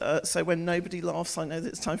use, so when nobody laughs, I know that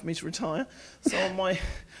it's time for me to retire. So on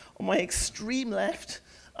my extreme left,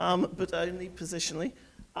 but only positionally,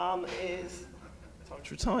 is time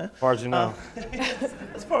to retire. As far as you know.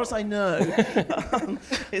 As far as I know,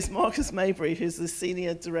 it's Marcus Mabry, who's the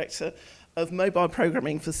Senior Director of Mobile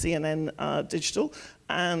Programming for CNN Digital,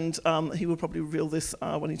 and he will probably reveal this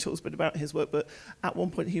when he talks a bit about his work, but at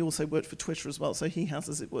one point he also worked for Twitter as well, so he has,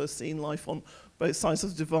 as it were, seen life on both sides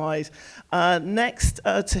of the divide. Next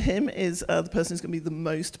to him is the person who's going to be the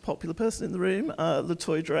most popular person in the room,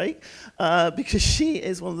 LaToya Drake, because she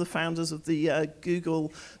is one of the founders of the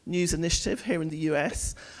Google News Initiative here in the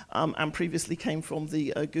US, and previously came from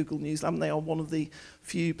the Google News Lab. They are one of the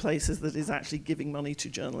few places that is actually giving money to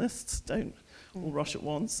journalists. Don't all rush at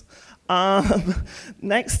once.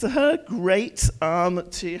 Next to her, great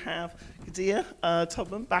to have Kadia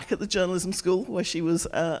Tubman back at the journalism school, where she was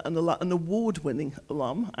an award-winning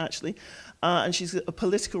alum, actually. And she's a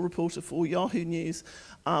political reporter for Yahoo News.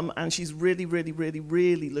 And she's really, really, really,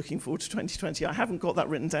 really looking forward to 2020. I haven't got that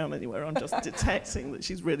written down anywhere. I'm just detecting that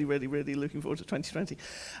she's really, really, really looking forward to 2020.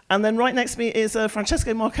 And then right next to me is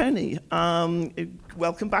Francesco Marconi.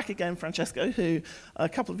 Welcome back again, Francesco, who a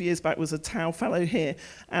couple of years back was a Tau Fellow here.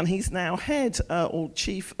 And he's now head or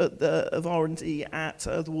chief of R&D at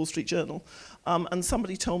the Wall Street Journal. And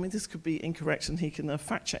somebody told me this could be incorrect, and he can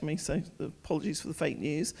fact check me, so apologies for the fake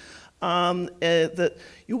news. That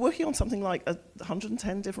you're working on something like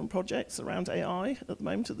 110 different projects around AI at the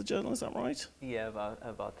moment at the Journal, is that right? Yeah,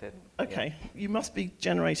 about it. Okay, yeah. You must be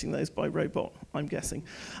generating those by robot, I'm guessing.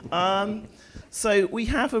 So we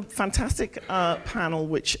have a fantastic panel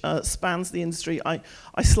which spans the industry. I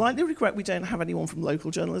slightly regret we don't have anyone from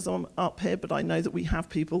local journalism up here, but I know that we have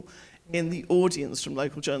people in the audience from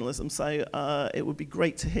local journalism, so it would be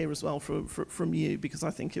great to hear as well from you, because I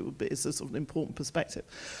think it's a sort of an important perspective.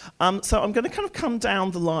 So I'm going to kind of come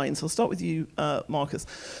down the line. So I'll start with you, Marcus.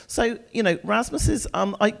 So, you know, Rasmus is,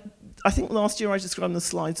 I think last year I described the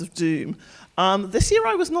slides of doom. This year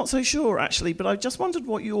I was not so sure, actually, but I just wondered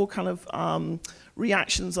what your kind of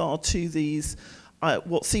reactions are to these,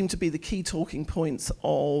 what seem to be the key talking points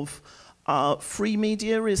of free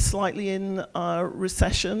media is slightly in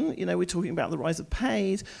recession. You know, we're talking about the rise of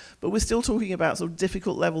paid, but we're still talking about sort of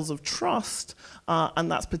difficult levels of trust,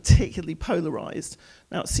 and that's particularly polarized.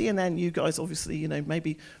 Now, at CNN, you guys obviously, you know,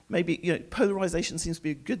 maybe you know, polarization seems to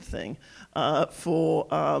be a good thing for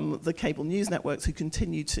the cable news networks, who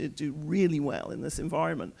continue to do really well in this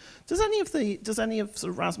environment. Does any of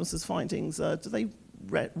sort of Rasmus's findings do they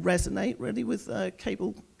resonate really with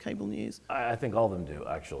cable news? I think all of them do,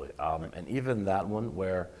 actually. And even that one,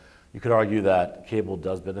 where you could argue that cable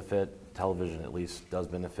does benefit, television at least does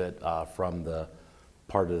benefit from the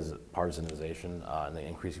partisanization and the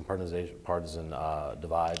increasing partisan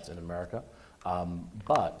divides in America.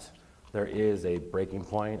 But there is a breaking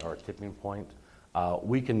point or a tipping point.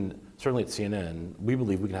 We can, certainly at CNN, we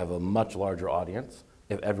believe we can have a much larger audience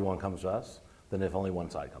if everyone comes to us than if only one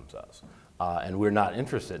side comes to us. And we're not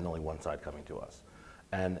interested in only one side coming to us.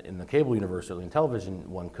 And in the cable universe, certainly in television,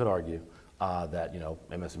 one could argue that, you know,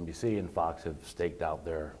 MSNBC and Fox have staked out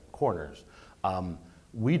their corners.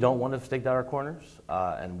 We don't want to have staked out our corners,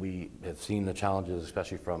 and we have seen the challenges,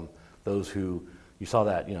 especially from those who, you saw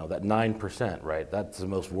that, you know, that 9%, right? That's the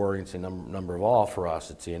most worrying number of all for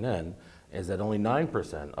us at CNN, is that only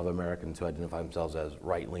 9% of Americans who identify themselves as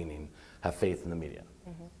right-leaning have faith in the media.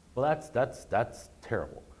 Mm-hmm. Well, that's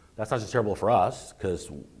terrible. That's not just terrible for us,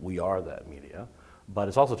 because we are that media, but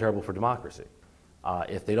it's also terrible for democracy.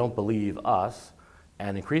 If they don't believe us,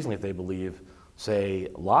 and increasingly if they believe, say,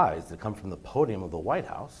 lies that come from the podium of the White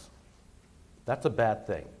House, that's a bad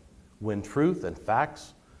thing. When truth and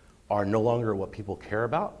facts are no longer what people care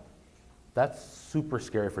about, that's super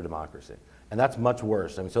scary for democracy. And that's much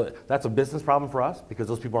worse. I mean, so that's a business problem for us, because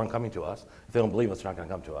those people aren't coming to us. If they don't believe us, they're not going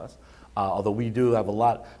to come to us. Although we do have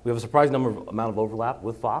we have a surprising amount of overlap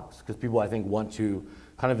with Fox, because people, I think, want to,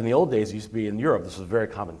 kind of in the old days, it used to be in Europe, this was a very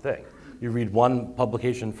common thing. You read one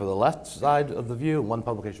publication for the left side of the view, and one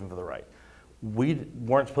publication for the right. We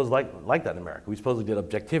weren't supposed to like that in America. We supposedly did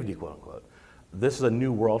objectivity, quote unquote. This is a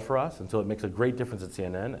new world for us, and so it makes a great difference at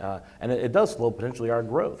CNN, and it does slow potentially our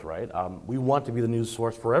growth, right? We want to be the news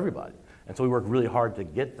source for everybody, and so we work really hard to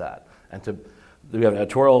get that, and we have an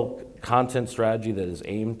editorial content strategy that is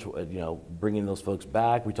aimed to, you know, bringing those folks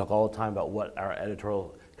back. We talk all the time about what our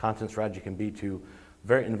editorial content strategy can be to,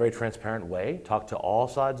 in a very transparent way, talk to all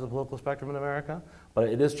sides of the political spectrum in America, but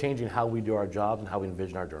it is changing how we do our jobs and how we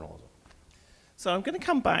envision our journalism. So I'm going to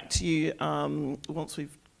come back to you once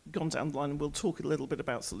we've gone down the line, and we'll talk a little bit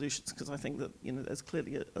about solutions, because I think that, you know, there's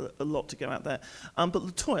clearly a lot to go out there. But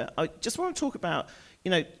LaToya, I just want to talk about, you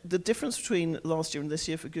know, the difference between last year and this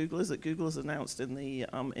year for Google is that Google has announced in the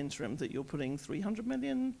interim that you're putting $300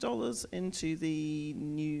 million into the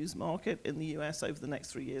news market in the US over the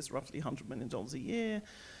next 3 years, roughly $100 million a year.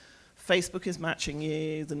 Facebook is matching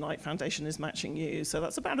you, the Knight Foundation is matching you. So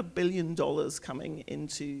that's about $1 billion coming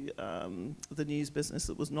into the news business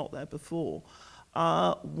that was not there before.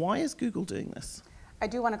 Why is Google doing this? I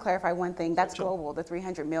do want to clarify one thing. That's global. The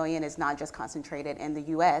 300 million is not just concentrated in the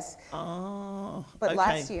US. Oh, but okay.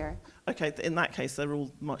 last year. Okay, in that case, they're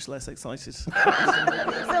all much less excited.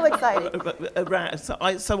 Still excited.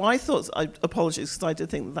 So I thought, apologies, because I did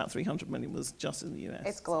think that 300 million was just in the US.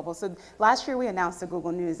 It's global. So last year we announced the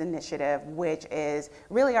Google News Initiative, which is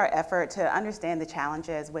really our effort to understand the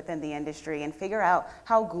challenges within the industry and figure out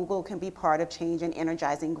how Google can be part of change and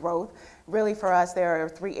energizing growth. Really for us, there are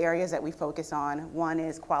 3 areas that we focus on. One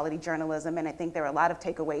is quality journalism, and I think there are a lot of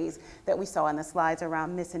takeaways that we saw in the slides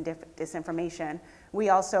around mis and disinformation. We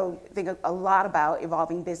also think a lot about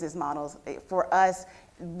evolving business models. For us,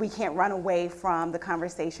 we can't run away from the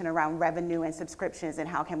conversation around revenue and subscriptions and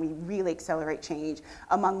how can we really accelerate change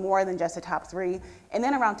among more than just the top 3. And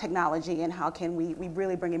then around technology and how can we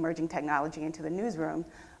really bring emerging technology into the newsroom.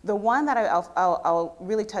 The one that I'll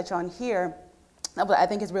really touch on here, that I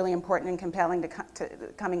think is really important and compelling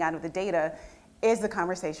to coming out of the data, is the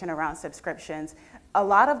conversation around subscriptions. A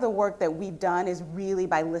lot of the work that we've done is really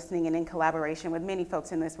by listening and in collaboration with many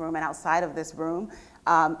folks in this room and outside of this room.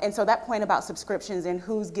 And so that point about subscriptions and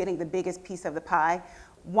who's getting the biggest piece of the pie,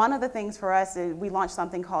 one of the things for us is we launched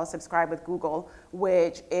something called Subscribe with Google,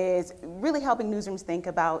 which is really helping newsrooms think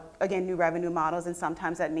about, again, new revenue models, and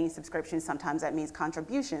sometimes that means subscriptions, sometimes that means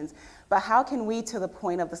contributions. But how can we, to the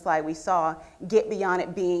point of the slide we saw, get beyond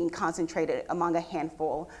it being concentrated among a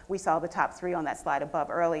handful? We saw the top 3 on that slide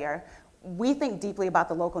above earlier. We think deeply about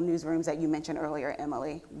the local newsrooms that you mentioned earlier,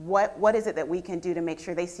 Emily. What is it that we can do to make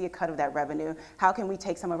sure they see a cut of that revenue? How can we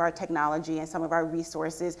take some of our technology and some of our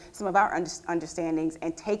resources, some of our understandings,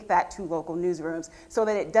 and take that to local newsrooms so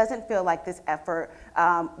that it doesn't feel like this effort,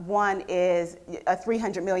 one is a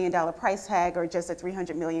 $300 million price tag or just a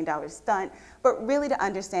 $300 million stunt, but really to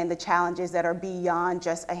understand the challenges that are beyond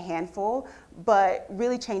just a handful, but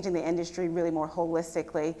really changing the industry really more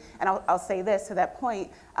holistically. And I'll say this to that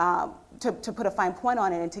point, to put a fine point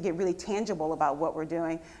on it and to get really tangible about what we're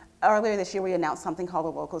doing. Earlier this year, we announced something called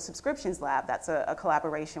the Local Subscriptions Lab. That's a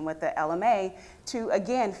collaboration with the LMA to,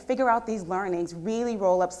 again, figure out these learnings, really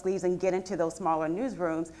roll up sleeves and get into those smaller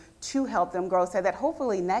newsrooms to help them grow, so that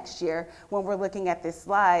hopefully next year, when we're looking at this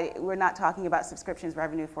slide, we're not talking about subscriptions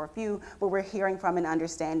revenue for a few, but we're hearing from and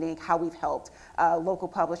understanding how we've helped local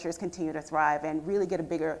publishers continue to thrive and really get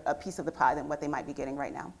a piece of the pie than what they might be getting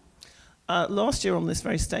right now. Last year on this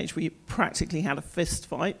very stage, we practically had a fist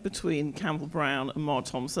fight between Campbell Brown and Mark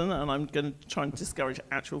Thompson, and I'm going to try and discourage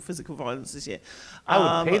actual physical violence this year.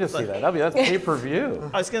 I would pay to see that. That's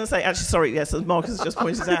pay-per-view. I was going to say, actually, sorry, yes, as Mark has just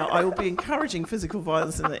pointed out, I will be encouraging physical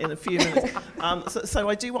violence in a few minutes. So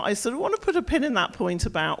I sort of want to put a pin in that point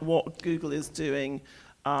about what Google is doing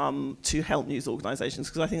to help news organizations,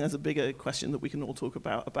 because I think there's a bigger question that we can all talk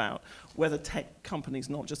about whether tech companies,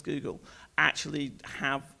 not just Google, actually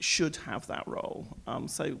should have that role.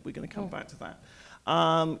 So we're going to come back to that.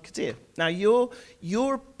 Kadir, now you're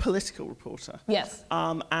a political reporter. Yes.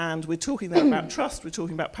 And we're talking there about trust, we're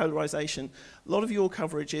talking about polarization. A lot of your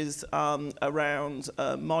coverage is around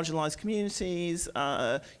marginalized communities.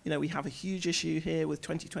 We have a huge issue here with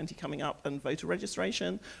 2020 coming up and voter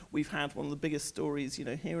registration. We've had one of the biggest stories,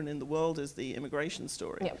 here and in the world is the immigration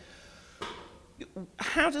story. Yep.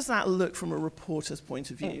 How does that look from a reporter's point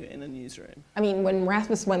of view in a newsroom? I mean, when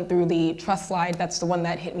Rasmus went through the trust slide, that's the one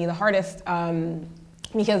that hit me the hardest,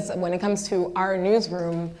 because when it comes to our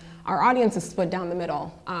newsroom, our audience is split down the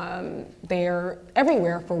middle. They're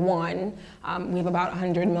everywhere, for one. We have about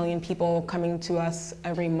 100 million people coming to us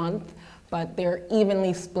every month, but they're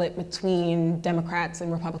evenly split between Democrats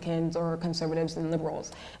and Republicans, or conservatives and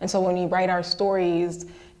liberals. And so when we write our stories,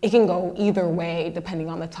 it can go either way depending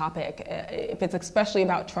on the topic. If it's especially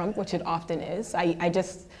about Trump, which it often is, I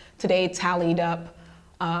just today tallied up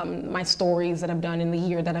my stories that I've done in the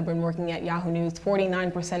year that I've been working at Yahoo News.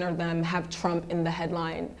 49% of them have Trump in the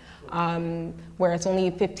headline, whereas only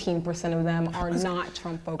 15% of them are not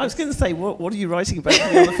Trump focused. I was going to say, what are you writing about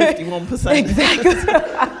the other 51%?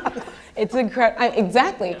 Exactly. It's incredible,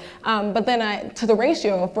 exactly. But then to the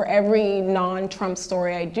ratio, for every non-Trump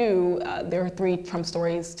story I do, there are 3 Trump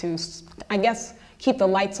stories to, I guess, keep the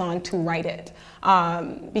lights on to write it.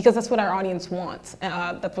 Because that's what our audience wants.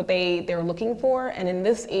 That's what they're looking for. And in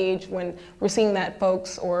this age, when we're seeing that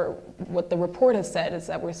folks, or what the report has said is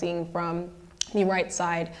that we're seeing from the right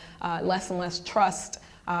side, less and less trust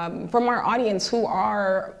From our audience who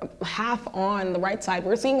are half on the right side,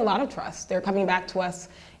 we're seeing a lot of trust. They're coming back to us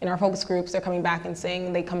in our focus groups, they're coming back and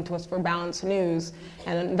saying they come to us for balanced news.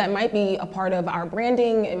 And that might be a part of our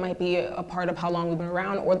branding, it might be a part of how long we've been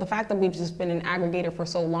around, or the fact that we've just been an aggregator for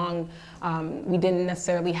so long. We didn't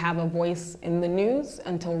necessarily have a voice in the news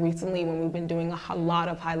until recently when we've been doing a lot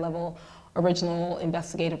of high-level original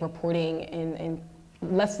investigative reporting in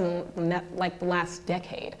less than like the last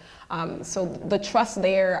decade. So the trust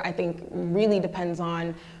there, I think, really depends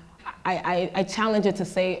on, I challenge it to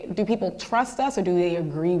say, do people trust us or do they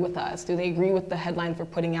agree with us? Do they agree with the headlines we're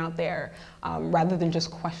putting out there rather than just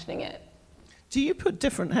questioning it? Do you put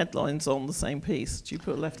different headlines on the same piece? Do you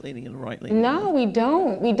put left-leaning and right-leaning? No, we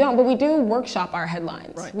don't. We don't, but we do workshop our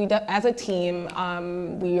headlines. Right. We do, as a team,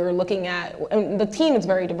 we are looking at, and the team is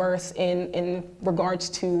very diverse in regards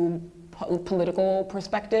to political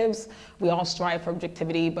perspectives. We all strive for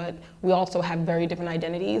objectivity, but we also have very different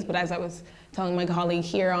identities. But as I was telling my colleague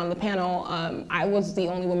here on the panel, I was the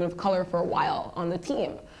only woman of color for a while on the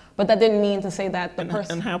team. But that didn't mean to say that the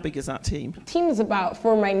person... And how big is that team? Team is about,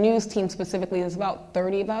 for my news team specifically, there's about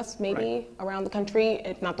 30 of us maybe around the country,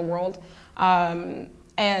 if not the world.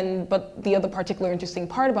 But the other particular interesting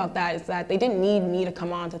part about that is that they didn't need me to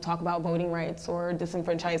come on to talk about voting rights or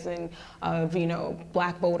disenfranchising of,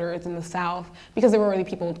 Black voters in the South, because there were already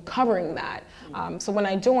people covering that. So when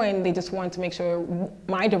I joined, they just wanted to make sure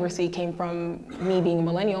my diversity came from me being a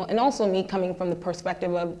millennial, and also me coming from the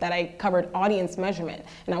perspective of that I covered audience measurement,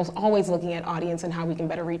 and I was always looking at audience and how we can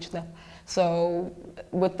better reach them. So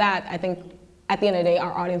with that, I think at the end of the day,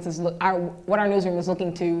 our audience is what our newsroom is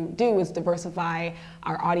looking to do is diversify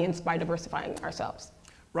our audience by diversifying ourselves.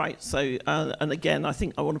 Right. So, and again, I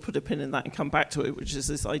think I want to put a pin in that and come back to it, which is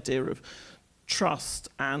this idea of trust.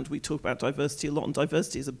 And we talk about diversity a lot, and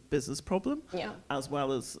diversity is a business problem, as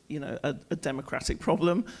well as a democratic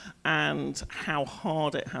problem, and how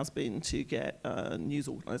hard it has been to get news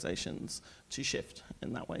organisations to shift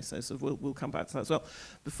in that way. So we'll come back to that as well.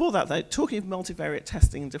 Before that, though, talking of multivariate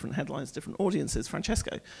testing and different headlines, different audiences,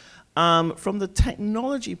 Francesco, from the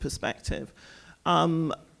technology perspective,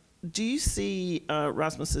 do you see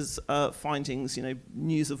Rasmus's findings,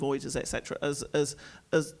 news avoiders, etc., as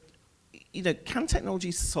can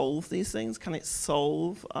technology solve these things? Can it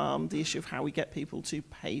solve the issue of how we get people to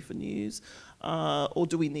pay for news? Or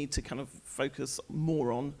do we need to kind of focus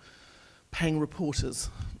more on paying reporters,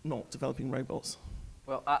 not developing robots?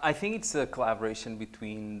 Well, I think it's a collaboration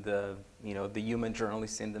between the human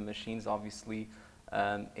journalists and the machines. Obviously,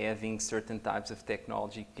 having certain types of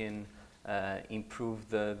technology can improve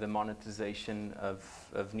the monetization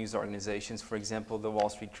of news organizations. For example, the Wall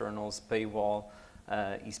Street Journal's paywall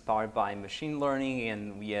is powered by machine learning,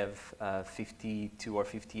 and we have 52 or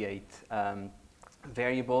 58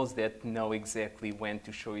 variables that know exactly when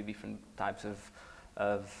to show you different types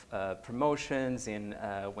of promotions and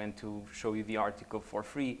when to show you the article for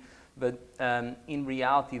free. But in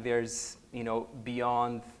reality, there's,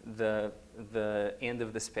 beyond the end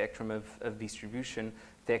of the spectrum of distribution,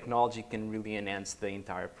 technology can really enhance the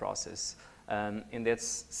entire process. And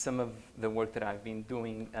that's some of the work that I've been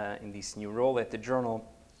doing in this new role at the Journal,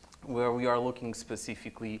 where we are looking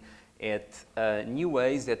specifically at new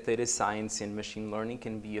ways that data science and machine learning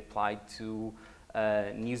can be applied to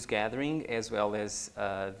news gathering as well as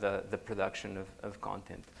the production of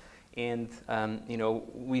content. And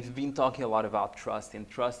we've been talking a lot about trust, and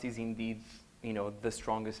trust is indeed the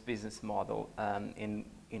strongest business model. And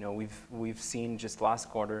we've seen just last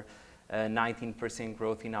quarter 19%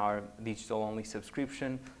 growth in our digital-only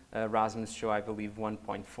subscription. Rasmus show, I believe,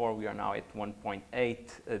 1.4. We are now at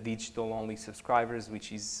 1.8 digital-only subscribers,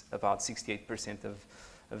 which is about 68% of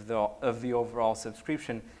the overall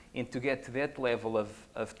subscription. And to get to that level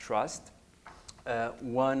of trust,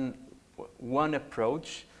 one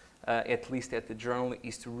approach, at least at the Journal,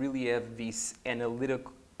 is to really have this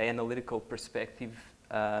analytical perspective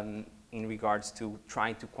in regards to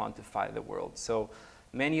trying to quantify the world. So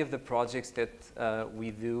many of the projects that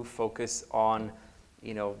we do focus on,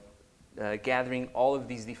 gathering all of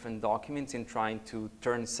these different documents and trying to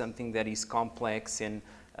turn something that is complex and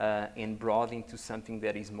broad into something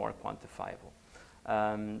that is more quantifiable.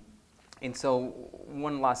 And so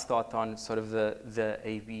one last thought on sort of the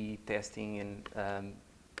A/B testing and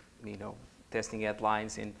testing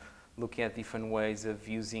headlines and looking at different ways of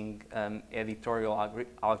using editorial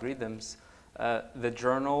algorithms. The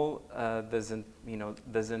Journal doesn't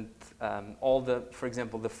for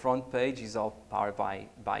example, the front page is all powered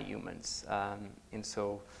by humans, and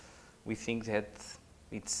so we think that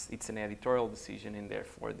it's an editorial decision, and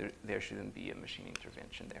therefore there shouldn't be a machine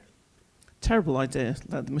intervention there. terrible idea.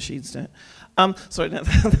 Let the machines do it. Sorry, no,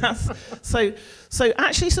 so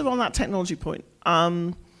actually, sort of on that technology point,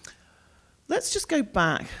 let's just go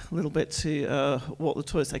back a little bit to what the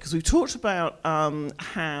toys say, because we've talked about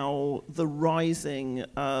how the rising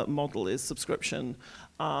model is subscription.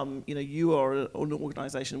 You are an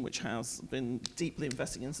organization which has been deeply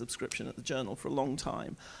investing in subscription at the Journal for a long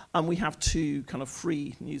time. And we have two kind of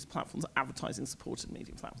free news platforms, advertising-supported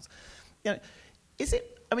media platforms. Is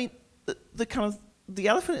it, I mean, the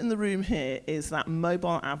elephant in the room here is that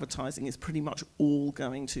mobile advertising is pretty much all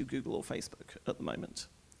going to Google or Facebook at the moment.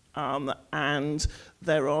 And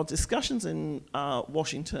there are discussions in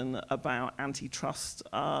Washington about antitrust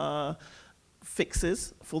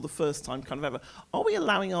fixes for the first time kind of ever. Are we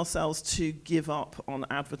allowing ourselves to give up on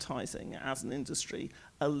advertising as an industry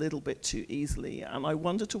a little bit too easily? And I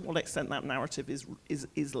wonder to what extent that narrative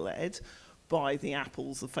is led by the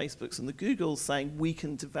Apples, the Facebooks, and the Googles saying we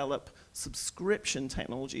can develop subscription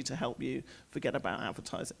technology to help you forget about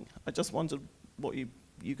advertising. I just wondered what you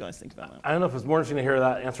guys think about that. I don't know if it's more interesting to hear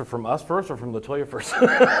that answer from us first or from Latoya first.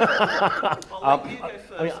 I'll let you go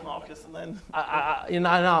first, Marcus, and then...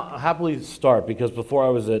 I'll happily start, because before I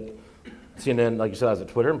was at CNN, like you said, I was at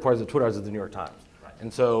Twitter, and before I was at Twitter, I was at the New York Times. Right.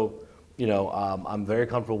 And so, I'm very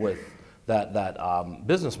comfortable with that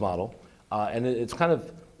business model, and it's kind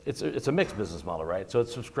of, it's a mixed business model, right? So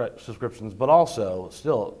it's subscriptions, but also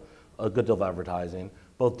still a good deal of advertising,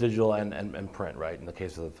 both digital and print, right? In the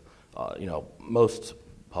case of, most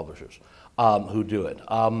publishers who do it.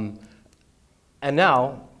 And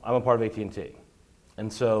now I'm a part of AT&T.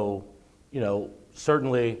 And so,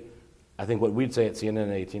 certainly I think what we'd say at CNN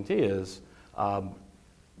and AT&T is,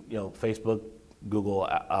 Facebook, Google,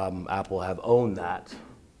 Apple have owned that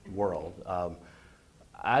world.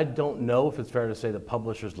 I don't know if it's fair to say that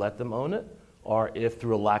publishers let them own it, or if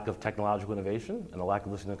through a lack of technological innovation and a lack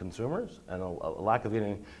of listening to consumers and a lack of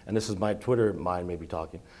getting, and this is my Twitter mind maybe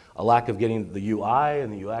talking, a lack of getting the UI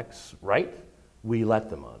and the UX right, we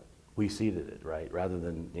let them own it. We seeded it, right, rather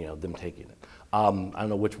than them taking it. I don't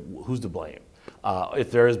know who's to blame.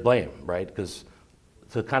 If there is blame, right, because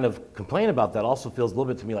to kind of complain about that also feels a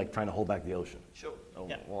little bit to me like trying to hold back the ocean. Sure.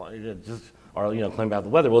 Yeah. Well, or claim about the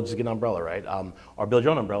weather, we'll just get an umbrella, right? Or build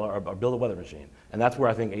your own umbrella, or build a weather machine. And that's where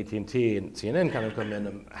I think AT&T and CNN kind of come in.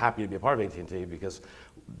 I'm happy to be a part of AT&T because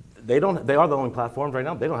they are the only platforms right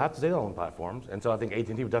now. They don't have to stay the only platforms. And so I think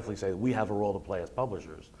AT&T would definitely say that we have a role to play as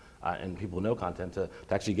publishers and people who know content to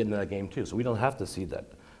actually get into that game too. So we don't have to see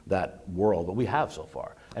that world, but we have so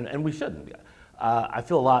far. And we shouldn't. I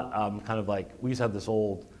feel a lot kind of like we used to have this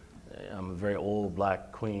old, I'm a very old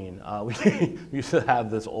black queen. We used to have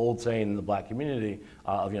this old saying in the black community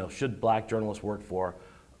of, should black journalists work for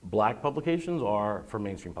black publications or for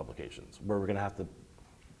mainstream publications, where we're going to have to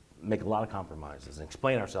make a lot of compromises and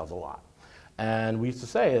explain ourselves a lot. And we used to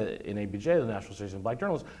say in ABJ, the National Association of Black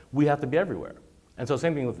Journalists, we have to be everywhere. And so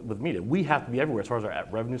same thing with media. We have to be everywhere as far as our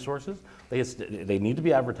revenue sources. They need to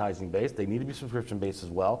be advertising based. They need to be subscription based as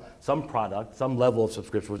well. Some product, some level of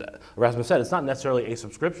subscription. As Rasmus said, it's not necessarily a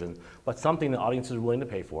subscription, but something that audiences are willing to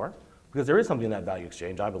pay for, because there is something in that value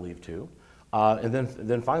exchange, I believe, too. And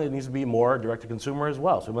then finally, it needs to be more direct to consumer as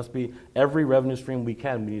well. So it must be every revenue stream we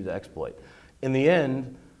need to exploit. In the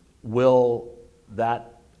end, will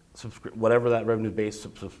that whatever that revenue base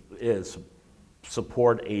is,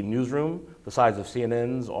 support a newsroom the size of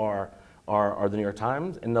CNN's or the New York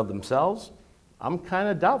Times in and of themselves? I'm kind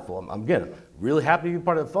of doubtful. I'm again really happy to be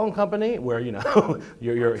part of a phone company where your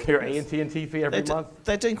AT&T fee every month.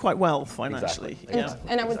 They're doing quite well financially. Exactly. Yeah.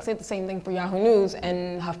 And I would say the same thing for Yahoo News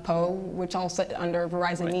and HuffPo, which all sit under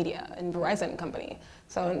Verizon Media and Verizon Company.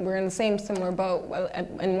 So we're in the similar boat.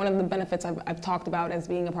 And one of the benefits I've talked about as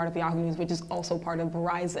being a part of Yahoo News, which is also part of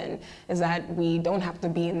Verizon, is that we don't have to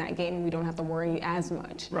be in that game. We don't have to worry as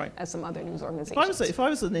much as some other news organizations. If I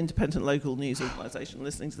was an independent local news organization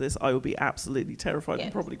listening to this, I would be absolutely terrified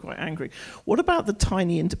and probably quite angry. What about the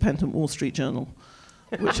tiny independent Wall Street Journal?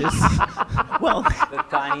 Which is, well, the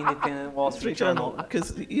tiny independent Wall Street Journal.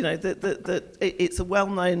 Because, it's a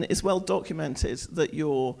well-known, it's well documented that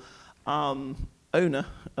your owner,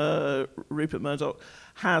 Rupert Murdoch,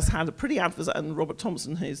 has had a pretty and Robert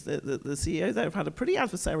Thompson, who's the CEO there, have had a pretty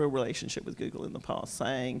adversarial relationship with Google in the past,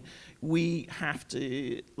 saying we have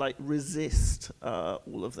to resist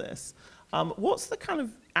all of this. What's the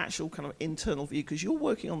actual internal view? Because you're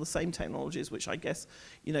working on the same technologies, which I guess,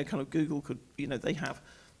 Google could, they have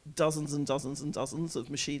dozens and dozens and dozens of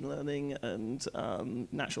machine learning and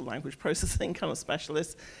natural language processing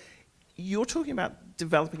specialists. You're talking about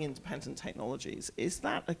developing independent technologies. Is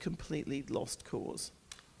that a completely lost cause?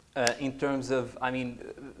 In terms of, I mean,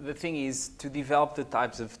 the thing is to develop the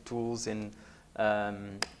types of tools and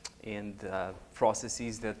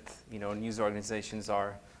processes that news organizations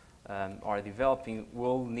are developing.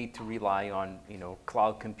 We'll need to rely on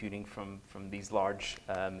cloud computing from these large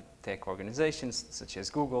tech organizations such as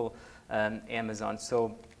Google, Amazon.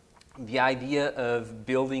 So the idea of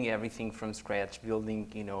building everything from scratch,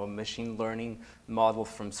 building a machine learning model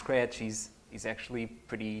from scratch is actually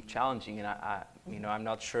pretty challenging, and I'm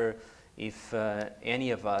not sure if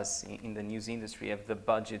any of us in the news industry have the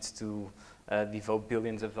budgets to devote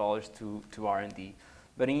billions of dollars to R&D.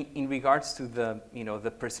 But in regards to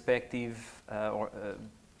the perspective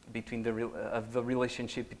between of the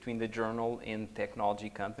relationship between the journal and technology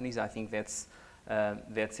companies, I think that's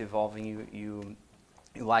evolving. You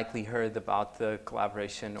likely heard about the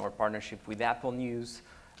collaboration or partnership with Apple News.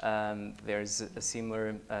 There's a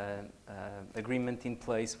similar agreement in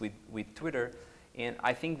place with Twitter, and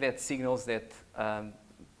I think that signals that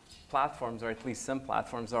platforms, or at least some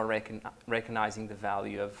platforms, are recognizing the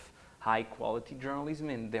value of high-quality journalism,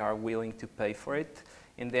 and they are willing to pay for it.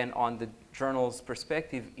 And then on the journal's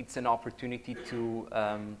perspective, it's an opportunity to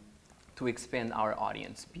expand our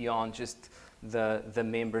audience beyond just the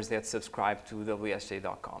members that subscribe to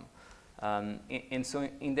WSJ.com. And so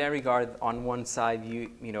in that regard, on one side,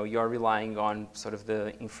 you're relying on sort of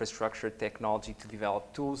the infrastructure technology to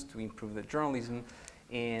develop tools to improve the journalism,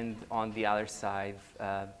 and on the other side,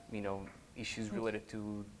 issues related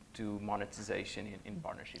to monetization in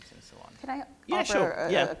partnerships and so on. Can I offer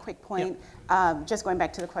a quick point? Yeah. Just going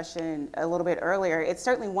back to the question a little bit earlier, it's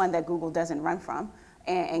certainly one that Google doesn't run from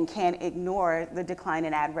and can't ignore the decline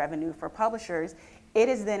in ad revenue for publishers. It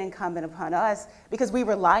is then incumbent upon us, because we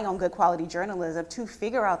rely on good quality journalism, to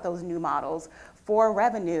figure out those new models for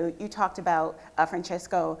revenue. You talked about,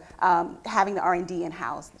 Francesco, having the R&D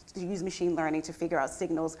in-house, to use machine learning to figure out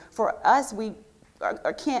signals. For us, we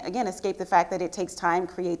can't, again, escape the fact that it takes time,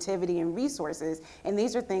 creativity, and resources, and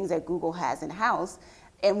these are things that Google has in-house,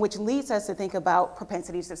 and which leads us to think about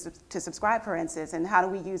propensities to subscribe, for instance, and how do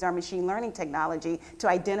we use our machine learning technology to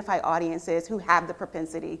identify audiences who have the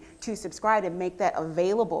propensity to subscribe and make that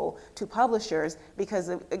available to publishers, because,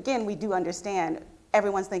 again, we do understand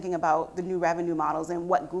everyone's thinking about the new revenue models and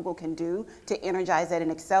what Google can do to energize it and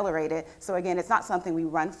accelerate it. So again, it's not something we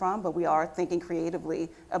run from, but we are thinking creatively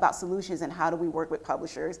about solutions and how do we work with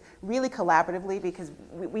publishers, really collaboratively, because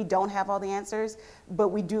we don't have all the answers, but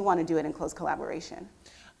we do want to do it in close collaboration.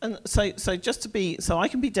 And so just to be, so I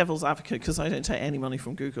can be devil's advocate, because I don't take any money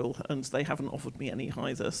from Google, and they haven't offered me any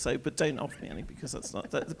either. So, but don't offer me any, because that's not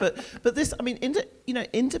that. But this, I mean,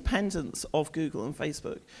 independence of Google and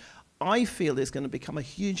Facebook, I feel is going to become a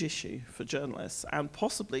huge issue for journalists, and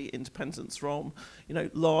possibly independence from,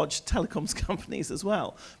 large telecoms companies as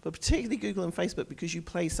well, but particularly Google and Facebook, because you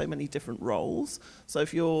play so many different roles. So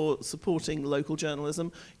if you're supporting local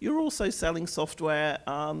journalism, you're also selling software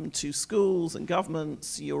to schools and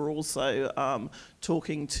governments. You're also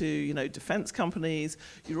talking to, defense companies.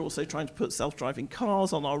 You're also trying to put self-driving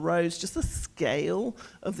cars on our roads. Just the scale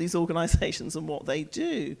of these organizations and what they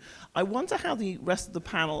do. I wonder how the rest of the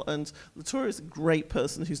panel, and Latoya is a great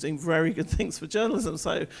person who's doing very good things for journalism.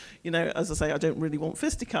 So, as I say, I don't really want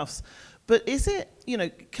fisticuffs. But is it,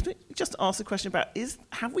 can we just ask a question about,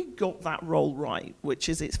 have we got that role right? Which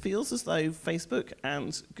is, it feels as though Facebook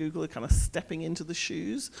and Google are kind of stepping into the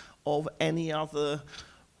shoes of any other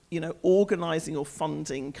organizing or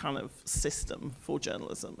funding kind of system for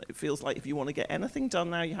journalism. It feels like if you want to get anything done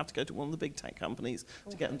now, you have to go to one of the big tech companies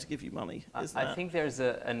to get them to give you money. I think there's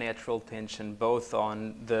a natural tension both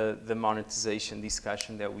on the monetization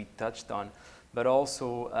discussion that we touched on, but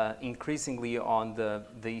also increasingly on the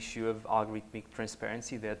issue of algorithmic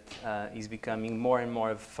transparency that is becoming more and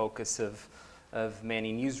more a focus of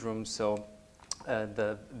many newsrooms. So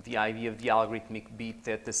the idea of the algorithmic beat,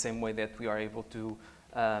 that the same way that we are able to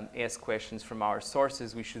ask questions from our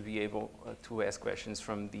sources, we should be able to ask questions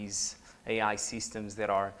from these AI systems that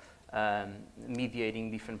are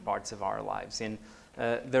mediating different parts of our lives. And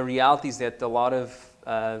the reality is that a lot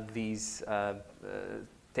of these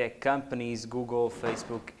tech companies, Google,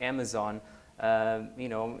 Facebook, Amazon,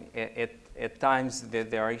 at times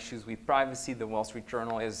there are issues with privacy. The Wall Street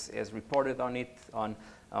Journal has reported on it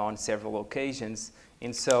on several occasions.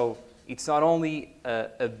 And so it's not only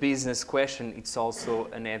a business question, it's also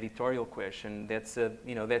an editorial question. That's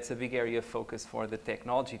a big area of focus for the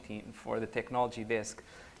technology team, for the technology desk.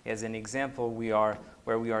 As an example,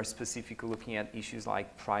 where we are specifically looking at issues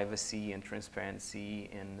like privacy and transparency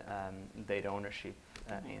and data ownership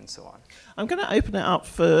and so on. I'm going to open it up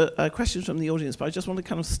for questions from the audience, but I just want to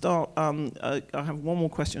kind of start. I have one more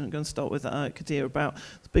question. I'm going to start with Kadir about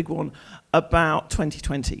the big one about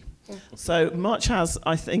 2020. So much as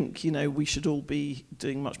I think, you know, we should all be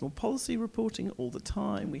doing much more policy reporting all the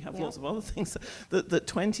time. We have lots of other things that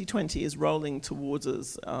 2020 is rolling towards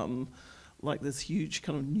us. Like this huge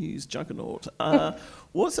kind of news juggernaut.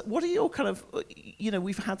 What are your kind of, you know,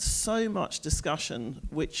 we've had so much discussion,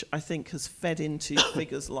 which I think has fed into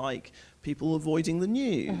figures like people avoiding the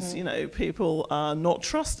news, you know, people not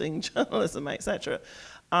trusting journalism, etc.,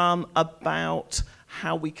 about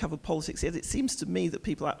how we cover politics. It seems to me that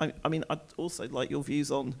people, I mean, I'd also like your views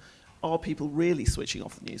on, are people really switching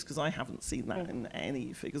off the news? Because I haven't seen that in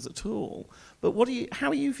any figures at all. But how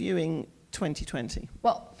are you viewing 2020?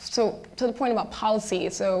 Well, so to the point about policy,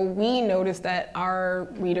 so we noticed that our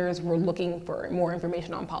readers were looking for more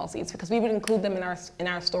information on policies because we would include them in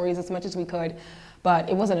our stories as much as we could, but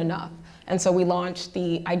it wasn't enough. And so we launched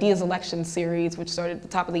the Ideas Election series, which started at the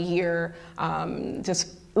top of the year,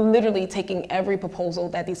 just literally taking every proposal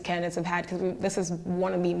that these candidates have had, because this is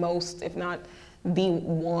one of the most, if not the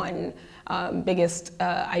one biggest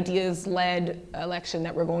ideas-led election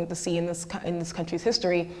that we're going to see in this country's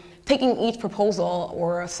history, taking each proposal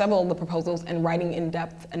or several of the proposals and writing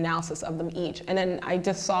in-depth analysis of them each. And then I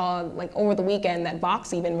just saw, like, over the weekend that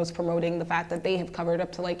Vox even was promoting the fact that they have covered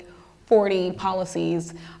up to like 40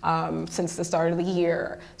 policies since the start of the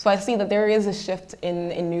year. So I see that there is a shift in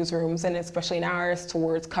newsrooms, and especially in ours,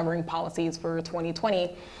 towards covering policies for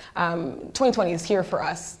 2020. 2020 is here for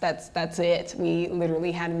us. That's it. We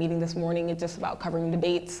literally had a meeting this morning. It's just about covering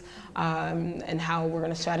debates and how we're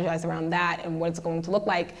going to strategize around that and what it's going to look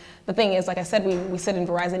like. The thing is, like I said, we sit in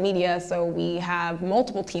Verizon Media, so we have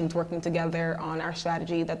multiple teams working together on our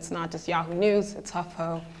strategy. That's not just Yahoo News, it's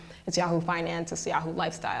HuffPo, it's Yahoo Finance, it's Yahoo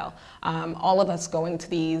Lifestyle. All of us going to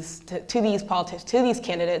these politicians, to these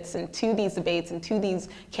candidates, and to these debates, and to these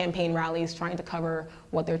campaign rallies, trying to cover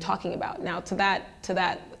what they're talking about. Now, to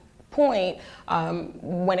that point,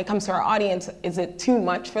 when it comes to our audience, is it too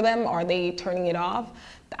much for them? Are they turning it off?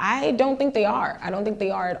 I don't think they are. I don't think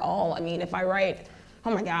they are at all. I mean, if I write,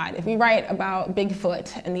 oh my God, if we write about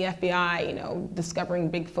Bigfoot and the FBI, you know, discovering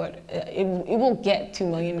Bigfoot, it will get 2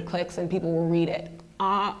 million clicks and people will read it.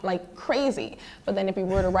 Like crazy. But then if we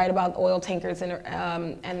were to write about oil tankers and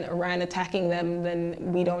Iran attacking them, then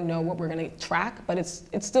we don't know what we're going to track, but it's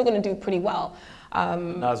still going to do pretty well.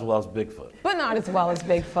 Not as well as Bigfoot. But not as well as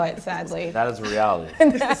Bigfoot, sadly. That is a reality.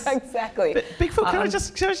 Exactly. Bigfoot, can I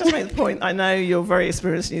just make the point? I know you're very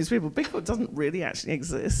experienced news people. Bigfoot doesn't really actually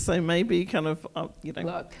exist, so maybe kind of, you know.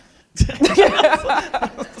 Look.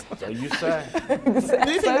 So you say.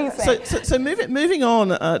 Moving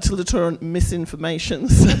on to little misinformation.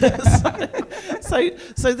 So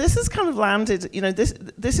this has kind of landed. You know,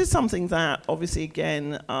 this is something that obviously,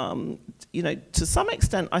 again, you know, to some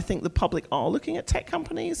extent, I think the public are looking at tech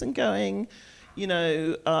companies and going, you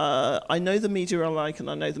know, I know the media I like and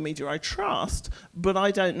I know the media I trust, but I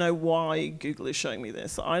don't know why Google is showing me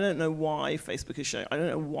this. I don't know why Facebook is showing. I don't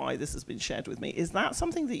know why this has been shared with me. Is that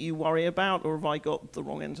something that you worry about, or have I got the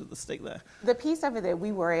wrong end of the stick there? The piece of it that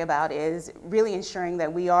we worry about is really ensuring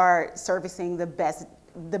that we are servicing the best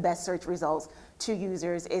search results to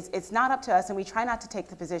users. It's not up to us, and we try not to take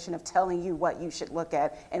the position of telling you what you should look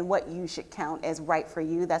at and what you should count as right for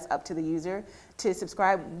you. That's up to the user to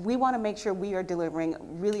subscribe. We want to make sure we are delivering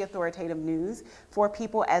really authoritative news for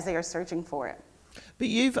people as they are searching for it. But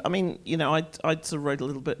I mean, you know, I sort of wrote a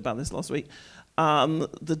little bit about this last week.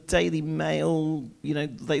 The Daily Mail, you know,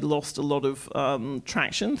 they lost a lot of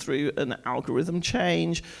traction through an algorithm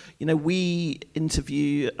change. You know, we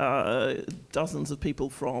interview dozens of people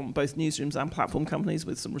from both newsrooms and platform companies,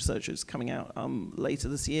 with some researchers coming out later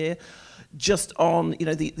this year, just on, you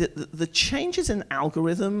know, the changes in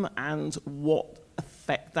algorithm and what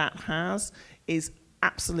effect that has is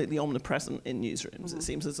absolutely omnipresent in newsrooms. Mm-hmm. It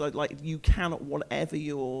seems as though, like, you cannot, whatever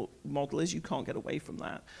your model is, you can't get away from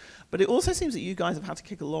that. But it also seems that you guys have had to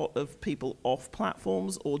kick a lot of people off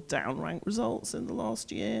platforms or downrank results in the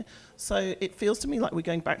last year. So it feels to me like we're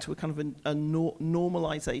going back to a kind of a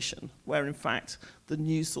normalization, where in fact the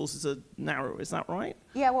news sources are narrow. Is that right?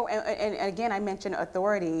 Yeah, well, and again, I mentioned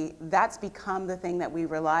authority. That's become the thing that we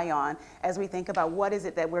rely on as we think about what is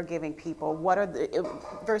it that we're giving people, what are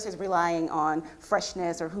versus relying on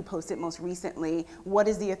freshness or who posted most recently, what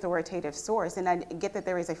is the authoritative source? And I get that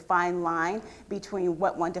there is a fine line between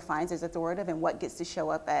what one defines as authoritative and what gets to show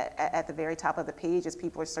up at the very top of the page as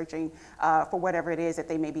people are searching for whatever it is that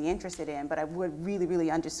they may be interested in. But I would really,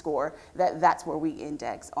 really underscore that that's where we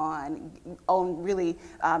index on really really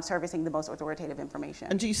servicing the most authoritative information.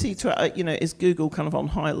 And do you see, is Google kind of on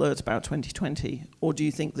high alert about 2020, or do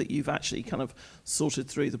you think that you've actually kind of sorted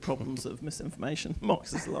through the problems of misinformation?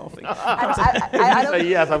 Marcus is laughing. I don't,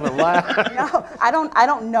 Yes, I'm going to laugh. no, I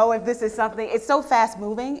don't know if this is something, it's so fast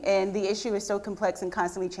moving and the issue is so complex and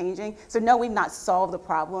constantly changing. So no, we've not solved the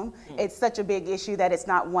problem. It's such a big issue that it's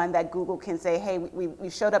not one that Google can say, hey, we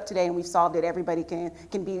showed up today and we've solved it. Everybody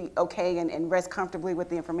can be okay and rest comfortably with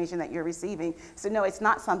the information that you're receiving. So no, it's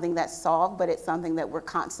not something that's solved, but it's something that we're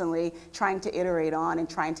constantly trying to iterate on and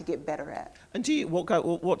trying to get better at. And what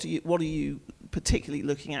are you particularly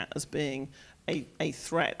looking at as being a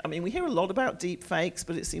threat? I mean, we hear a lot about deep fakes,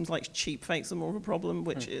 but it seems like cheap fakes are more of a problem,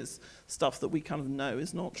 which is stuff that we kind of know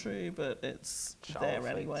is not true, but it's there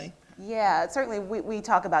anyway. Yeah, certainly we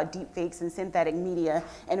talk about deep fakes and synthetic media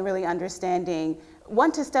and really understanding,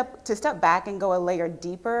 one, to step back and go a layer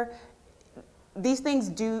deeper. These things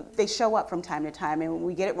they show up from time to time, and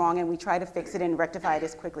we get it wrong and we try to fix it and rectify it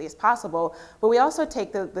as quickly as possible. But we also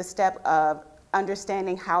take the step of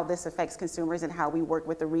understanding how this affects consumers and how we work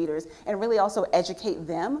with the readers, and really also educate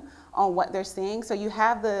them on what they're seeing. So you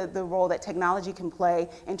have the role that technology can play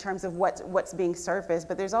in terms of what's being surfaced,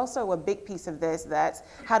 but there's also a big piece of this that's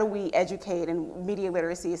how do we educate, and media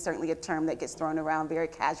literacy is certainly a term that gets thrown around very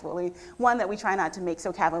casually, one that we try not to make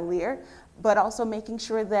so cavalier, but also making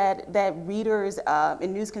sure that readers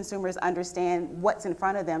and news consumers understand what's in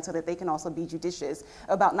front of them so that they can also be judicious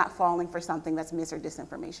about not falling for something that's mis or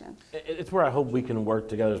disinformation. It's where I hope we can work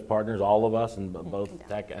together as partners, all of us, in both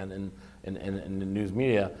tech and in news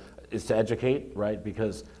media, is to educate, right?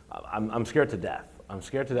 Because I'm scared to death. I'm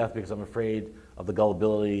scared to death because I'm afraid of the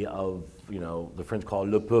gullibility of, the French call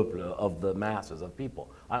le peuple, of the masses, of people.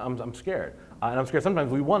 I'm scared. And I'm scared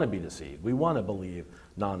sometimes we want to be deceived. We want to believe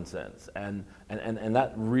nonsense. And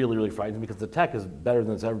that really, really frightens me because the tech is better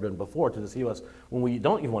than it's ever been before to deceive us when we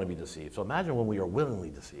don't even want to be deceived. So imagine when we are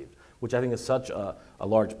willingly deceived, which I think is such a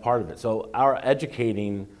large part of it. So our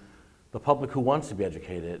educating the public who wants to be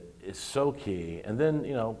educated is so key. And then,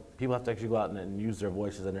 people have to actually go out and use their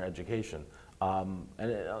voices in their education. And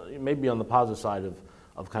it may be on the positive side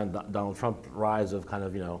of kind of Donald Trump's rise of kind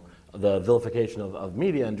of, the vilification of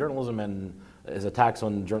media and journalism and his attacks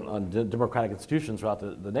on democratic institutions throughout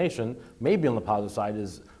the nation. Maybe on the positive side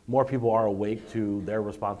is more people are awake to their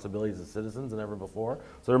responsibilities as citizens than ever before.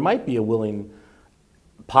 So there might be a willing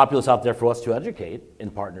populace out there for us to educate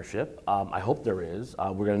in partnership. I hope there is.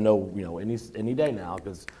 We're going to know, any day now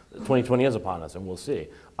because 2020 is upon us, and we'll see.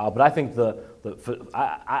 But I think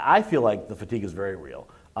I feel like the fatigue is very real.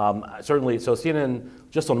 Certainly, so CNN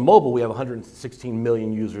just on mobile, we have 116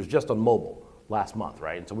 million users just on mobile last month,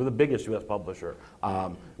 right? And so we're the biggest U.S. publisher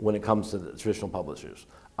when it comes to the traditional publishers.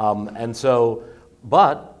 And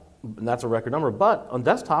that's a record number. But on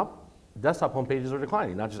desktop home pages are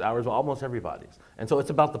declining, not just ours, but almost everybody's. And so it's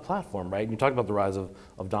about the platform, right? And you talked about the rise of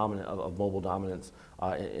mobile dominance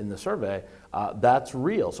in the survey. That's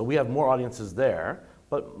real. So we have more audiences there,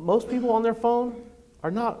 but most people on their phone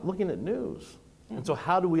are not looking at news. And so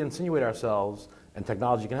how do we insinuate ourselves, and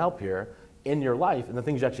technology can help here, in your life and the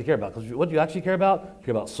things you actually care about? Because what do you actually care about? You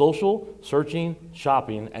care about social, searching,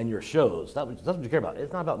 shopping, and your shows. That's what you care about.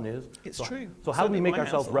 It's not about news. It's true. So how do we make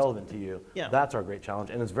ourselves relevant to you? Yeah. That's our great challenge,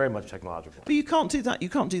 and it's very much technological. But you can't do that. You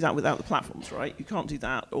can't do that without the platforms, right? You can't do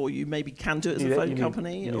that, or you maybe can do it as a phone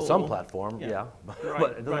company. You need some platform, yeah. Right,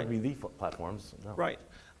 but it doesn't have to be the platforms. No. Right.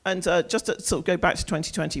 And just to sort of go back to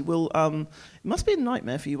 2020, it must be a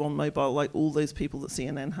nightmare for you on mobile, like all those people that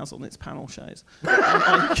CNN has on its panel shows.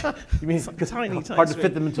 You mean tiny hard to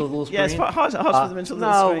fit them into a little screen? Yeah, it's hard to fit them into a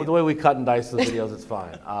little screen. No, the way we cut and dice the videos, it's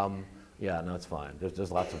fine. Yeah, no, it's fine.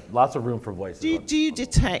 There's lots of room for voices. Do you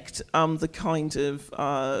detect the kind of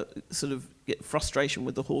sort of frustration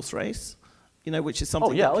with the horse race? Which is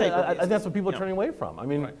something. Oh yeah, that's what people are turning away from. I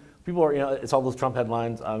mean, people are. It's all those Trump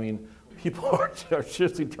headlines. I mean, people are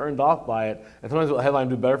seriously turned off by it. And sometimes the headline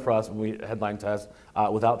do better for us when we headline test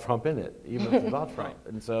without Trump in it, even if it's about Trump.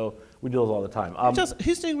 And so we do those all the time.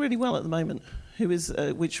 Who's doing really well at the moment? Who is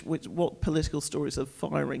what political stories are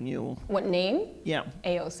firing you? What name? Yeah.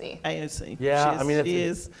 AOC. AOC. Yeah,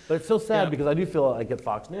 but it's so sad Yeah. because I do feel like at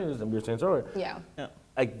Fox News, and we were saying this earlier, Yeah.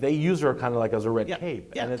 like they use her kind of like as a red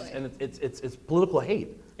cape, Yeah. and it's political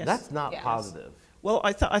hate. Yes. That's not Yes. positive. Well,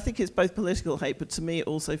 I think it's both political hate, but to me it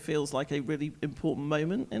also feels like a really important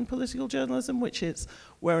moment in political journalism, which is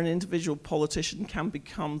where an individual politician can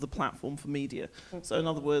become the platform for media. So in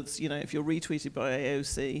other words, if you're retweeted by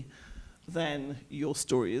AOC, then your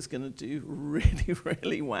story is going to do really,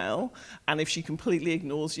 really well. And if she completely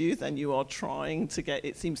ignores you, then you are trying to get,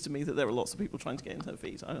 it seems to me that there are lots of people trying to get into her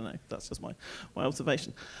feed. I don't know, that's just my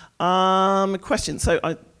observation. Question,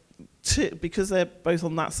 so because they're both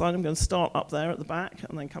on that side, I'm going to start up there at the back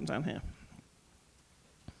and then come down here.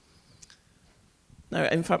 No,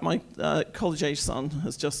 in fact, my college-age son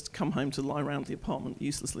has just come home to lie around the apartment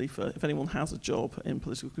uselessly. If anyone has a job in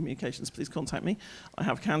political communications, please contact me. I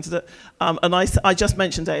have a candidate. And I just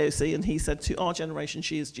mentioned AOC, and he said, to our generation,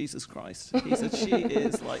 she is Jesus Christ. He said, she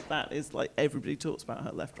is like, that is like, everybody talks about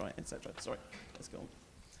her left, right, etc. Sorry, let's go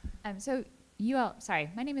on. So sorry,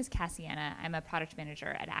 my name is Cassiana. I'm a product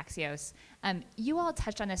manager at Axios. You all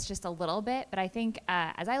touched on this just a little bit, but I think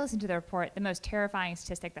as I listened to the report, the most terrifying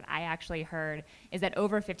statistic that I actually heard is that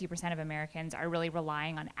over 50% of Americans are really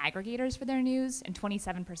relying on aggregators for their news, and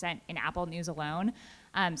 27% in Apple News alone.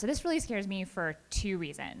 So this really scares me for two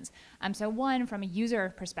reasons. So one, from a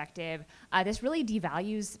user perspective, this really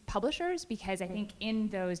devalues publishers, because I think in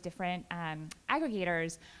those different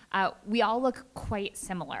aggregators, we all look quite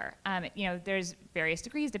similar. There's various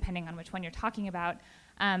degrees depending on which one you're talking about,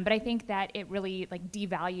 but I think that it really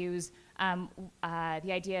devalues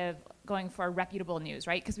the idea of going for reputable news,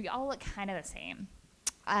 right? Because we all look kind of the same.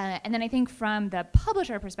 And then I think from the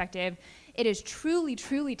publisher perspective, it is truly,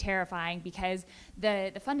 truly terrifying, because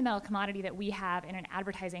the fundamental commodity that we have in an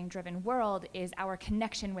advertising-driven world is our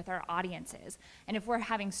connection with our audiences. And if we're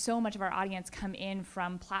having so much of our audience come in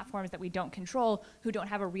from platforms that we don't control, who don't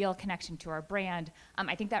have a real connection to our brand,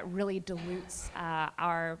 I think that really dilutes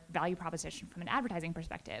our value proposition from an advertising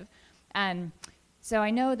perspective. So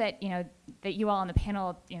I know that that you all on the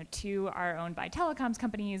panel, two are owned by telecoms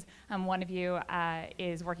companies. One of you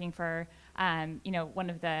is working for one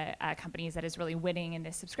of the companies that is really winning in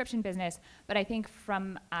this subscription business. But I think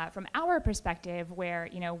from our perspective, where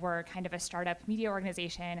we're kind of a startup media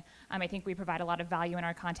organization, I think we provide a lot of value in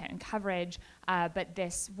our content and coverage. But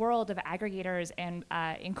this world of aggregators and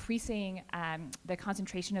increasing the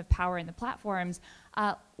concentration of power in the platforms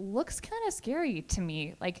looks kind of scary to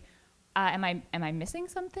me. Am I missing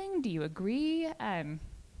something? Do you agree?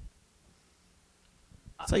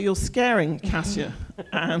 So you're scaring Cassia,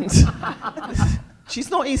 and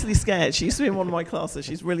she's not easily scared. She used to be in one of my classes.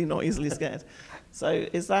 She's really not easily scared. So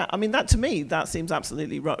is that? I mean, that to me, that seems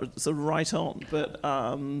absolutely sort of right on. But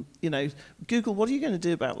Google, what are you going to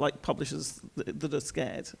do about publishers that are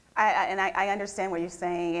scared? I understand what you're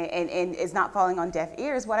saying, and it's not falling on deaf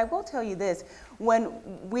ears. What I will tell you this: when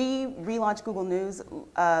we relaunched Google News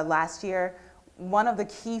last year, one of the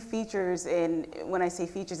key features, and when I say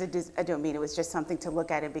features, I don't mean it was just something to look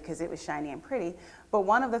at it because it was shiny and pretty, but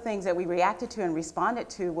one of the things that we reacted to and responded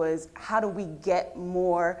to was, how do we get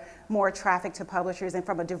more traffic to publishers, and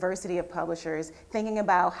from a diversity of publishers, thinking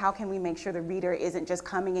about how can we make sure the reader isn't just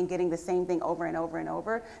coming and getting the same thing over and over and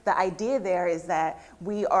over. The idea there is that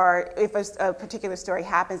if a particular story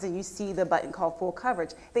happens and you see the button called full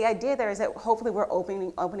coverage, the idea there is that hopefully we're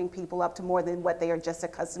opening people up to more than what they are just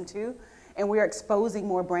accustomed to. And we're exposing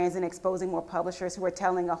more brands and exposing more publishers who are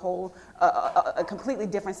telling a completely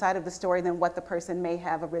different side of the story than what the person may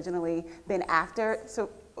have originally been after. So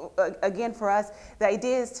again, for us, the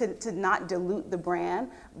idea is to not dilute the brand,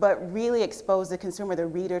 but really expose the consumer, the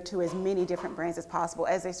reader, to as many different brands as possible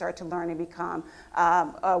as they start to learn and become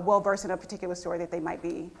well-versed in a particular story that they might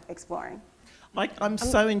be exploring. I'm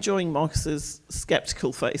so enjoying Marcus's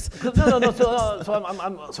skeptical face. So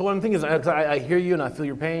what I'm thinking is, I hear you and I feel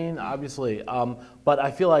your pain, obviously, but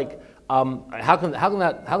I feel like how can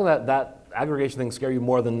that aggregation thing scare you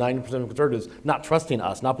more than 90% of conservatives not trusting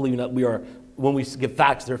us, not believing that we are, when we give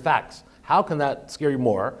facts, they're facts? How can that scare you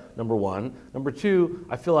more? Number one. Number two,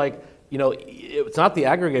 I feel like it's not the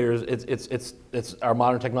aggregators, it's our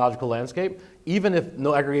modern technological landscape. Even if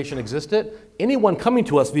no aggregation existed, anyone coming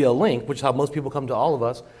to us via a link, which is how most people come to all of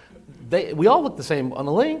us, we all look the same on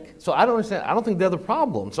a link. So I don't understand. I don't think they're the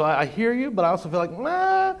problem. So I hear you, but I also feel like,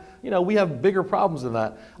 we have bigger problems than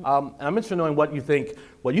that. And I'm interested in knowing what you think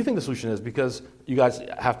the solution is, because you guys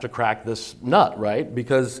have to crack this nut, right?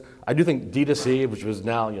 Because I do think D2C, which was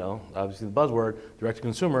now, obviously the buzzword, direct to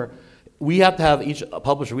consumer, we have to have each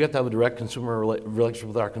publisher, we have to have a direct consumer relationship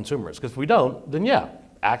with our consumers. Because if we don't, then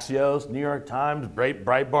Axios, New York Times,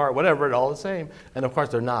 Breitbart, whatever, it's all the same. And of course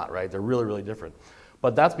they're not, right? They're really, really different.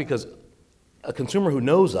 But that's because a consumer who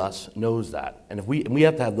knows us knows that. And we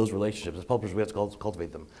have to have those relationships. As publishers, we have to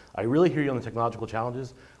cultivate them. I really hear you on the technological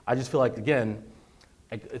challenges. I just feel like, again,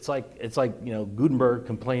 it's like Gutenberg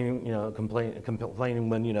complaining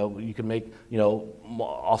when you can make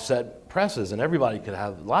offset presses and everybody could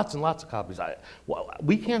have lots and lots of copies.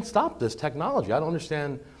 We can't stop this technology. I don't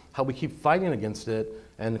understand how we keep fighting against it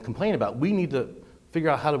and complaining about it. We need to figure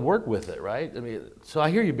out how to work with it, right? I mean, so I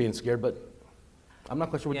hear you being scared, but I'm not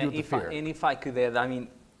quite sure what to do with the fear. And if I could add, I mean,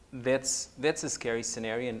 that's a scary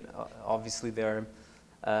scenario, and obviously there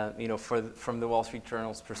are, you know, from the Wall Street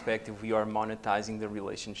Journal's perspective, we are monetizing the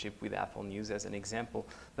relationship with Apple News as an example.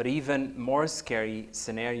 But even more scary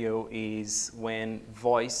scenario is when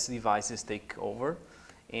voice devices take over.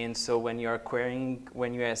 And so when you're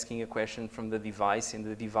asking a question from the device, and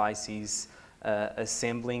the device is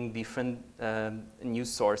assembling different news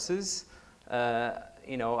sources,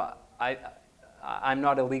 you know, I'm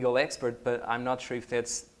not a legal expert, but I'm not sure if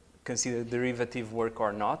that's considered derivative work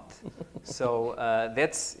or not. So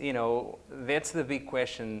that's, you know, that's the big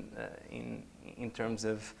question in terms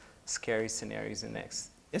of scary scenarios in the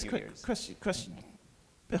next few years. Question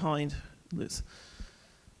behind Lutz.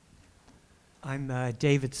 I'm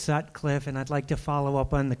David Sutcliffe, and I'd like to follow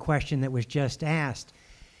up on the question that was just asked.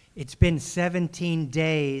 It's been 17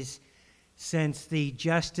 days since the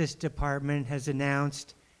Justice Department has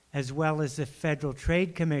announced, as well as the Federal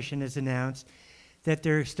Trade Commission has announced, that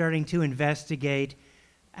they're starting to investigate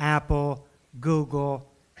Apple,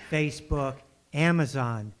 Google, Facebook,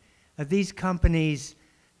 Amazon. These companies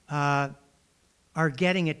are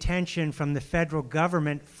getting attention from the federal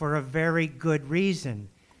government for a very good reason.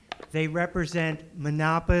 They represent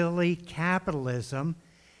monopoly capitalism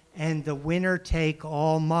and the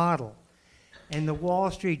winner-take-all model. And the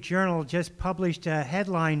Wall Street Journal just published a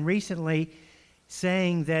headline recently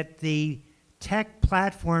saying that the tech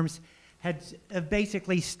platforms had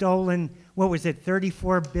basically stolen, what was it,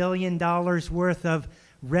 $34 billion worth of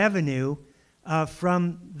revenue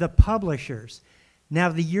from the publishers. Now,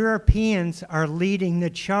 the Europeans are leading the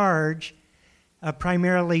charge,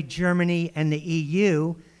 primarily Germany and the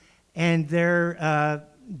EU, and they're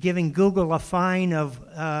giving Google a fine of,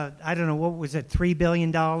 I don't know, what was it, $3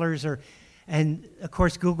 billion? And, of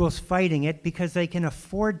course, Google's fighting it because they can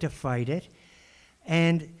afford to fight it.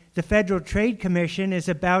 And the Federal Trade Commission is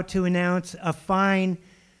about to announce a fine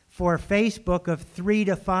for Facebook of $3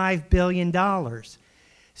 to $5 billion.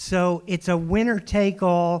 So it's a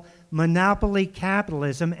winner-take-all monopoly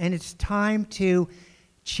capitalism, and it's time to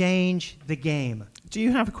change the game. Do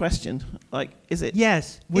you have a question? Like, is it?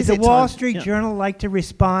 Yes. Would the Wall Street Journal like to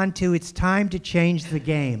respond to it's time to change the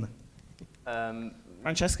game?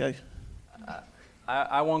 Francesco.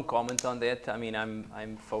 I won't comment on that. I mean,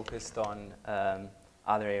 I'm focused on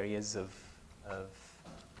other areas of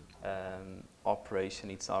operation.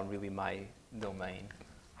 It's not really my domain.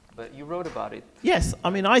 But you wrote about it. Yes. I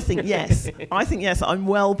mean, I think yes. I think yes. I'm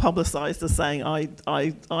well publicized as saying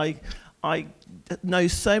I know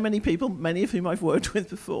so many people, many of whom I've worked with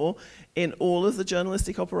before, in all of the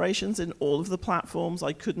journalistic operations, in all of the platforms.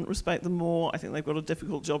 I couldn't respect them more. I think they've got a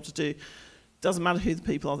difficult job to do. Doesn't matter who the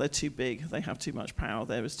people are, they're too big. They have too much power.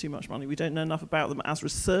 There is too much money. We don't know enough about them. As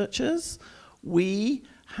researchers, we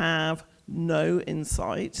have no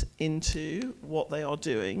insight into what they are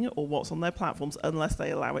doing or what's on their platforms unless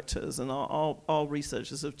they allow it to us. And our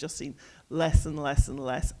researchers have just seen less and less and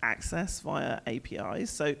less access via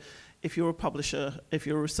APIs. So if you're a publisher, if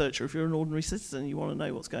you're a researcher, if you're an ordinary citizen, you want to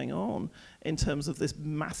know what's going on in terms of this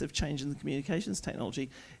massive change in the communications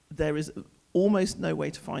technology, there is almost no way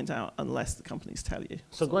to find out unless the companies tell you.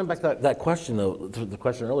 So going back to that question, though, the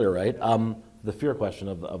question earlier, right? The fear question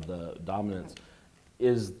of the dominance.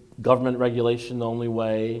 Is government regulation the only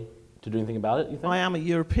way to do anything about it, you think? I am a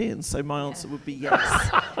European, so my answer would be yes.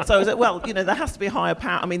 So, well, you know, there has to be a higher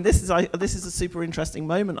power. I mean, this is a super interesting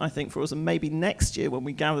moment, I think, for us, and maybe next year when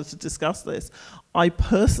we gather to discuss this, I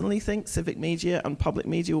personally think civic media and public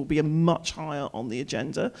media will be much higher on the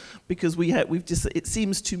agenda because it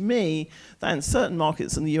seems to me that in certain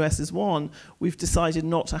markets, and the US is one, we've decided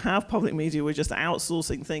not to have public media. We're just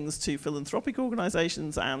outsourcing things to philanthropic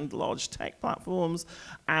organizations and large tech platforms,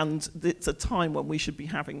 and it's a time when we should be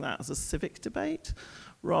having that as a civic debate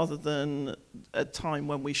rather than a time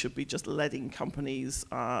when we should be just letting companies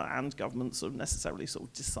and governments sort of necessarily sort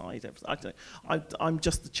of decide everything. I'm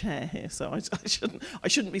just the chair here, so I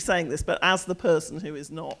shouldn't be saying this, but as the person who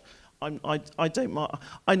is not, I don't mind.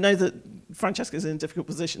 I know that Francesca's in a difficult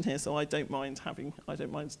position here, so I don't mind having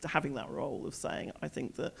that role of saying I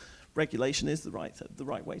think that regulation is the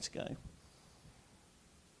right way to go.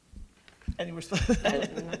 Any response?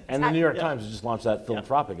 And the New York Times just launched that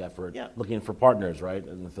philanthropic effort, looking for partners, right,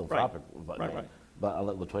 in the philanthropic. Right. But I'll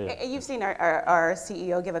let LaToya. You've seen our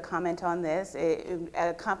CEO give a comment on this.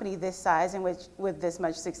 A company this size and with this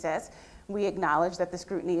much success, we acknowledge that the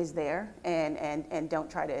scrutiny is there and don't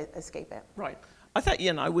try to escape it. Right. I think,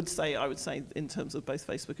 I would say in terms of both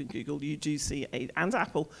Facebook and Google, you do see and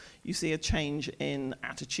Apple, you see a change in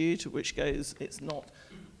attitude, which goes, it's not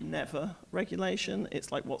never regulation,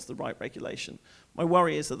 it's like, what's the right regulation? My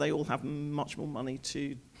worry is that they all have much more money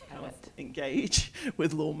to engage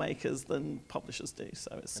with lawmakers than publishers do.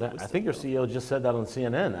 So it's. I think your CEO just said that on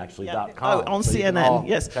CNN, actually. Yeah. .com. Oh, on so CNN,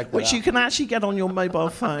 yes, which out. you can actually get on your mobile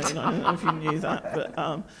phone. I don't know if you knew that, but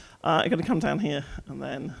I'm going to come down here and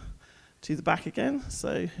then to the back again.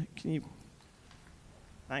 So can you?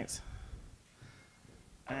 Thanks.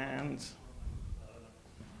 And.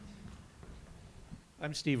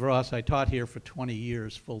 I'm Steve Ross. I taught here for 20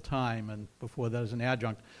 years full-time, and before that as an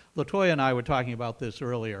adjunct. LaToya and I were talking about this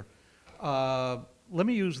earlier. Let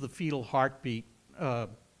me use the fetal heartbeat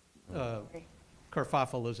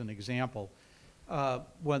kerfuffle as an example.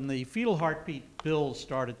 When the fetal heartbeat bill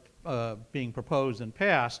started being proposed and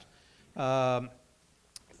passed,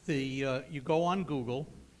 you go on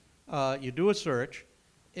Google, you do a search,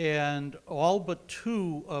 and all but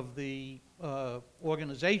 2 of the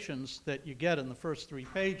organizations that you get in the first 3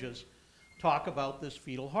 pages talk about this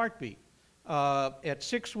fetal heartbeat. At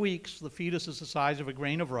 6 weeks, the fetus is the size of a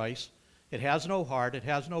grain of rice. It has no heart, it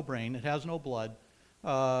has no brain, it has no blood.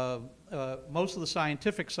 Most of the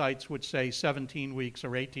scientific sites would say 17 weeks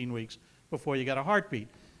or 18 weeks before you get a heartbeat.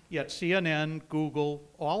 Yet CNN, Google,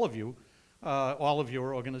 all of you, all of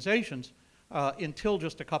your organizations, until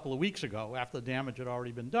just a couple of weeks ago, after the damage had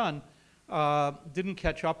already been done, didn't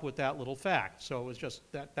catch up with that little fact. So it was just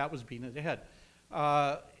that was beaten ahead.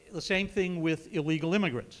 The same thing with illegal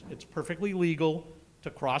immigrants. It's perfectly legal to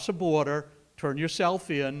cross a border, turn yourself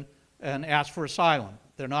in, and ask for asylum.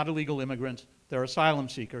 They're not illegal immigrants, they're asylum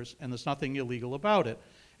seekers, and there's nothing illegal about it.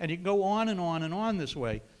 And you can go on and on and on this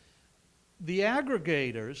way. The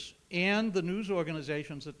aggregators and the news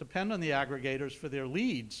organizations that depend on the aggregators for their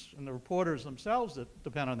leads, and the reporters themselves that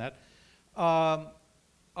depend on that,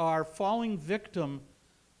 are falling victim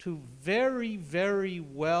to very, very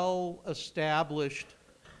well-established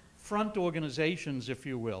front organizations, if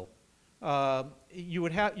you will. Your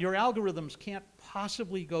algorithms can't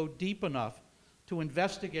possibly go deep enough to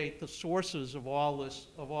investigate the sources of all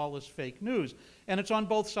this fake news, and it's on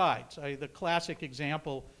both sides. The classic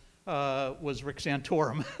example was Rick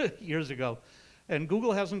Santorum years ago, and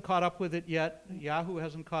Google hasn't caught up with it yet. Yahoo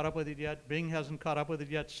hasn't caught up with it yet. Bing hasn't caught up with it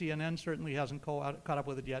yet. CNN certainly hasn't caught up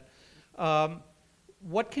with it yet.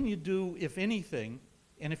 What can you do, if anything?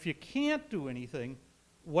 And if you can't do anything,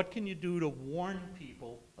 what can you do to warn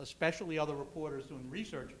people, especially other reporters doing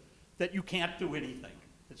research, that you can't do anything?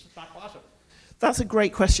 It's just not possible. That's a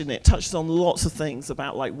great question. It touches on lots of things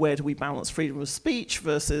about, like, where do we balance freedom of speech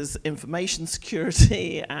versus information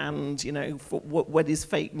security, and what is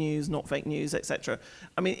fake news, not fake news, etc.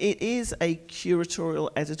 I mean, it is a curatorial,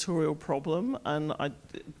 editorial problem, and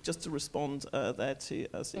just to respond there to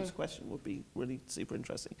Steve's question would be really super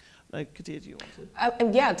interesting. Katia, do you want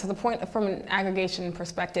to? Yeah, to the point from an aggregation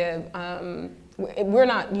perspective, we're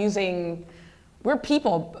not using. We're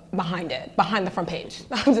people behind it, behind the front page.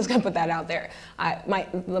 I'm just gonna put that out there.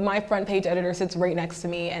 My front page editor sits right next to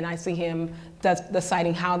me, and I see him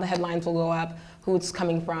deciding how the headlines will go up, who it's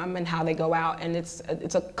coming from, and how they go out. And it's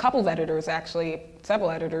a couple of editors, actually,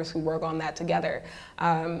 several editors who work on that together.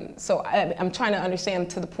 So I'm trying to understand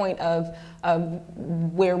to the point of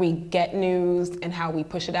where we get news and how we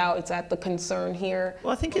push it out. Is that the concern here?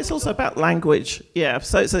 Well, I think it's also about language. Yeah,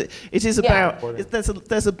 so it is about,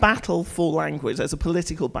 there's a battle for language. There's a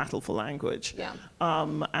political battle for language. Yeah.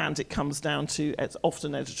 And it comes down to, it's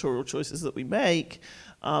often editorial choices that we make.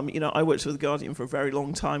 I worked with The Guardian for a very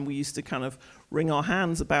long time. We used to kind of wring our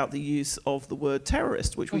hands about the use of the word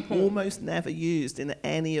terrorist, which we almost never used in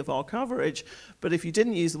any of our coverage. But if you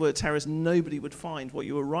didn't use the word terrorist, nobody would find what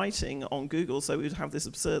you were writing on Google. So we would have this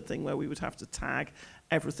absurd thing where we would have to tag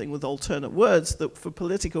everything with alternate words that for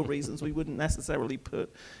political reasons we wouldn't necessarily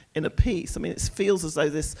put in a piece. I mean, it feels as though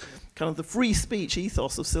this kind of the free speech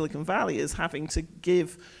ethos of Silicon Valley is having to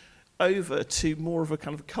give over to more of a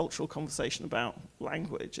kind of cultural conversation about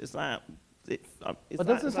language. Is that it? But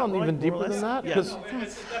doesn't it sound even deeper than that? Yeah. No,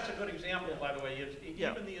 that's a good example, by the way.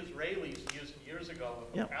 Even the Israelis used years ago,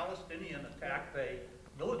 if a Palestinian attacked a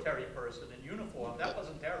military person in uniform, that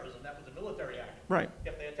wasn't terrorism, that was a military act. Right.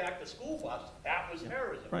 If they attacked a school bus, that was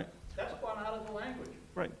terrorism. Right. That's gone out of the language.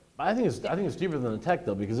 Right. I think it's deeper than the tech,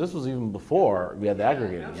 though, because this was even before we had the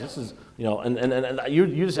aggregators. This is, you know, and you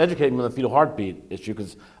just educated me on the fetal heartbeat issue,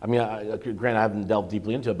 because, I mean, granted, I haven't delved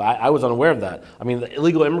deeply into it, but I was unaware of that. I mean, the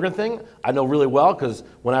illegal immigrant thing, I know really well, because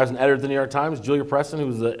when I was an editor at the New York Times, Julia Preston, who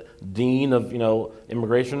was the dean of, you know,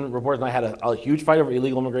 immigration reports, and I had a huge fight over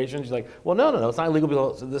illegal immigration. She's like, well, no, it's not illegal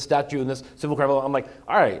because this statute and this civil crime law. I'm like,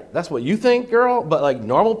 all right, that's what you think, girl, but like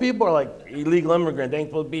normal people are like, illegal immigrant, they ain't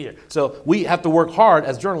supposed to be here. So we have to work hard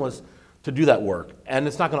as journalists to do that work. And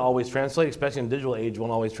it's not going to always translate, especially in the digital age, it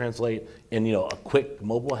won't always translate in, you know, a quick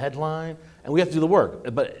mobile headline. And we have to do the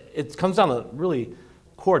work. But it comes down to really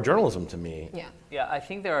core journalism to me. Yeah. Yeah, I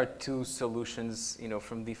think there are two solutions, you know,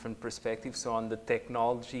 from different perspectives. So on the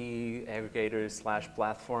technology aggregator /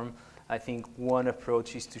 platform, I think one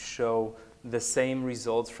approach is to show the same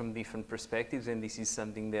results from different perspectives, and this is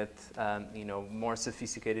something that you know, more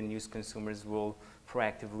sophisticated news consumers will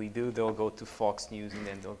proactively do. They'll go to Fox News and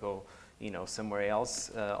then they'll go, you know, somewhere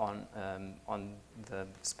else on the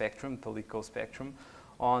spectrum, political spectrum.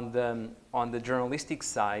 On the journalistic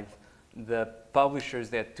side, the publishers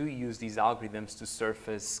that do use these algorithms to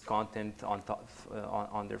surface content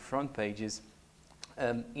on their front pages,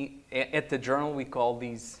 at the Journal we call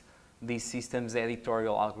these systems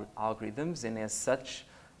editorial algorithms, and as such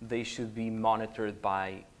they should be monitored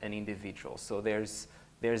by an individual. So there's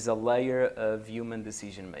a layer of human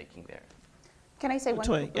decision making there. Can I say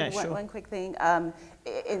one quick thing?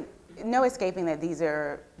 No escaping that these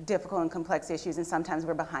are difficult and complex issues, and sometimes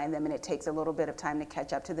we're behind them and it takes a little bit of time to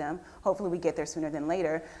catch up to them. Hopefully we get there sooner than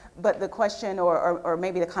later. But the question, or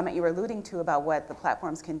maybe the comment you were alluding to about what the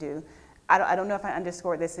platforms can do, I don't know if I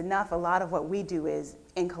underscored this enough. A lot of what we do is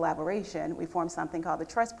in collaboration. We form something called the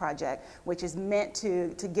Trust Project, which is meant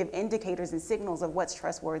to give indicators and signals of what's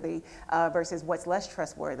trustworthy versus what's less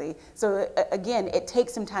trustworthy. So again, it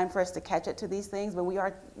takes some time for us to catch up to these things, but we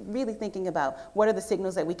are really thinking about what are the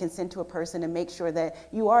signals that we can send to a person and make sure that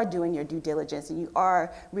you are doing your due diligence and you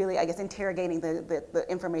are really, I guess, interrogating the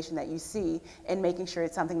information that you see and making sure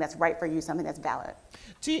it's something that's right for you, something that's valid.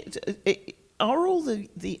 Are all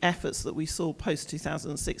the efforts that we saw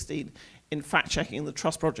post-2016 in fact-checking, the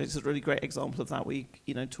Trust Project is a really great example of that. We,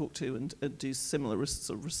 you know, talk to and do similar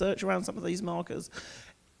sort of research around some of these markers.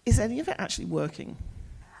 Is any of it actually working?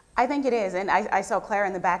 I think it is, and I saw Claire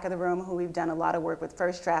in the back of the room, who we've done a lot of work with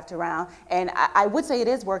First Draft around, and I would say it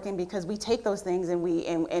is working because we take those things and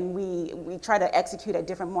we try to execute at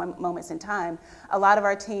different moments in time. A lot of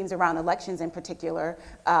our teams around elections in particular,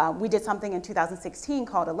 we did something in 2016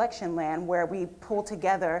 called Election Land, where we pulled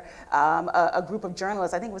together a group of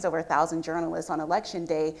journalists, I think it was over 1,000 journalists on election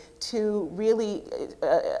day, to really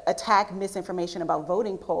attack misinformation about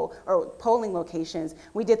polling locations.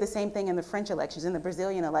 We did the same thing in the French elections, in the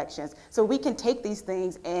Brazilian elections. So we can take these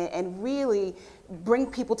things and really bring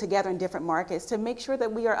people together in different markets to make sure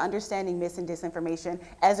that we are understanding mis and disinformation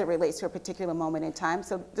as it relates to a particular moment in time.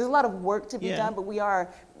 So there's a lot of work to be done, but we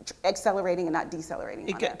are accelerating and not decelerating.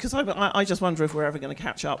 Because I just wonder if we're ever going to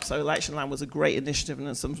catch up. So Election Land was a great initiative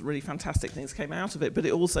and some really fantastic things came out of it, but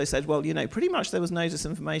it also said, well, you know, pretty much there was no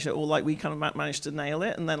disinformation, or like we kind of managed to nail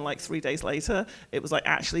it, and then like 3 days later it was like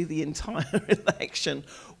actually the entire election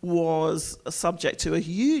was subject to a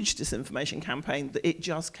huge disinformation campaign, that it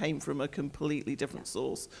just came from a completely different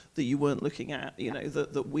source that you weren't looking at, you know,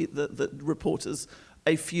 that reporters,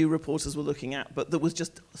 a few reporters were looking at, but that was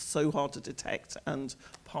just so hard to detect and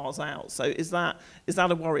parse out. So is that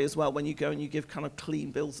a worry as well when you go and you give kind of clean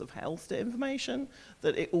bills of health to information,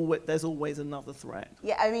 that there's always another threat?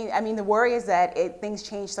 Yeah, I mean the worry is that things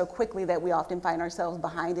change so quickly that we often find ourselves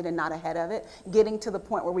behind it and not ahead of it. Getting to the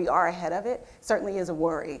point where we are ahead of it certainly is a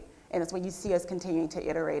worry. And it's when you see us continuing to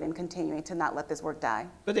iterate and continuing to not let this work die.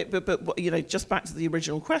 But you know, just back to the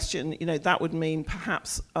original question, you know, that would mean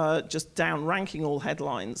perhaps just down-ranking all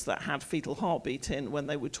headlines that had fetal heartbeat in when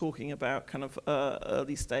they were talking about kind of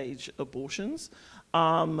early stage abortions.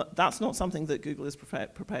 That's not something that Google is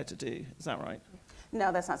prepared to do. Is that right?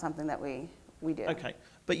 No, that's not something that we do. Okay,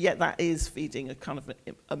 but yet that is feeding a kind of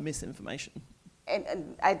a misinformation.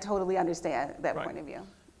 And I totally understand that point of view.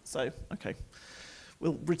 So, okay.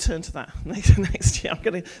 We'll return to that next year. I'm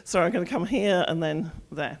going to come here and then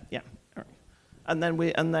there. Yeah. All right.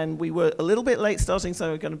 And then we were a little bit late starting, so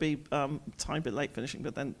we're going to be tiny bit late finishing.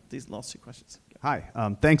 But then these last two questions. Hi.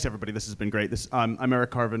 Thanks, everybody. This has been great. I'm Eric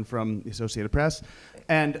Carvin from the Associated Press.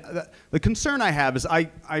 And the concern I have is I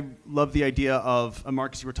love the idea of,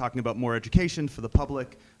 Marcus, you were talking about more education for the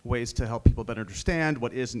public, ways to help people better understand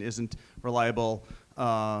what is and isn't reliable,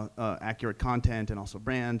 accurate content, and also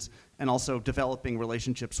brands, and also developing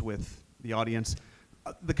relationships with the audience.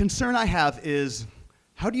 The concern I have is,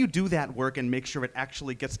 how do you do that work and make sure it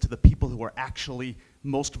actually gets to the people who are actually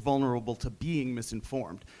most vulnerable to being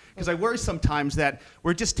misinformed. Because I worry sometimes that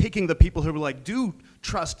we're just taking the people who like do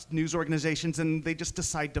trust news organizations and they just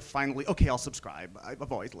decide to finally, okay, I'll subscribe.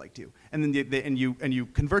 I've always liked you, and then you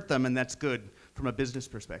convert them, and that's good from a business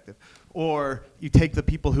perspective. Or you take the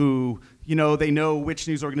people who, you know, they know which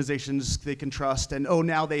news organizations they can trust, and oh,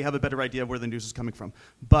 now they have a better idea of where the news is coming from.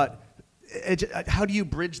 But how do you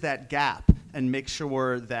bridge that gap and make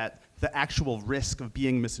sure that the actual risk of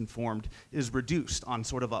being misinformed is reduced on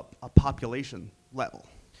sort of a population level?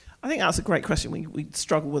 I think that's a great question. We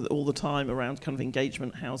struggle with it all the time around kind of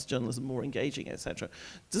engagement, how's journalism more engaging, etc.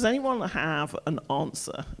 Does anyone have an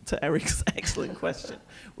answer to Eric's excellent question,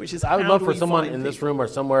 which is, I would love for someone in this room or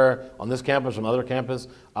somewhere on this campus or some other campus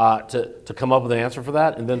to come up with an answer for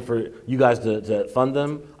that, and then for you guys to fund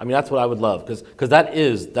them. I mean, that's what I would love, because that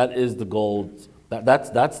is the gold. That's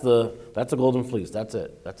the golden fleece. That's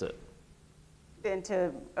it. That's it. And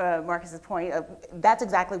to Marcus's point, that's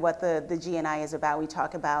exactly what the GNI is about. We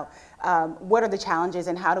talk about what are the challenges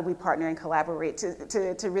and how do we partner and collaborate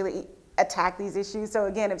to really attack these issues. So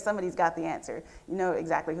again, if somebody's got the answer, you know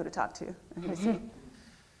exactly who to talk to.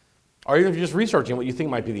 Or even if you're just researching what you think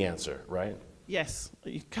might be the answer, right? Yes,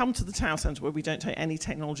 you come to the Tower Centre where we don't take any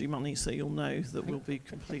technology money, so you'll know that we'll be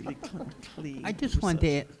completely clean. I just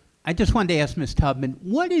wanted to ask Ms. Tubman,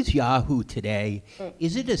 what is Yahoo today?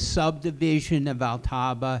 Is it a subdivision of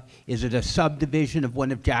Altaba? Is it a subdivision of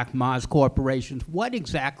one of Jack Ma's corporations? What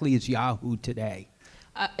exactly is Yahoo today?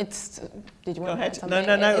 Did you want to add something?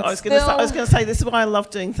 No. I was going to say, this is why I love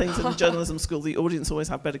doing things in the journalism school. The audience always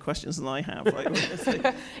have better questions than I have.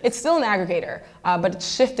 Right? It's still an aggregator, but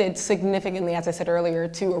it's shifted significantly, as I said earlier,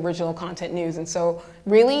 to original content news. And so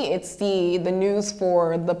really, it's the news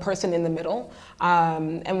for the person in the middle.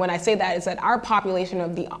 And when I say that, is that our population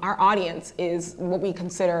of our audience is what we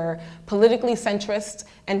consider politically centrist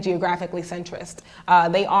and geographically centrist.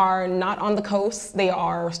 They are not on the coast. They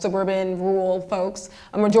are suburban, rural folks.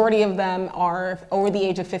 A majority of them are over the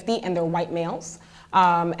age of 50, and they're white males.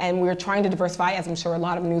 And we're trying to diversify, as I'm sure a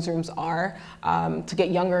lot of newsrooms are, to get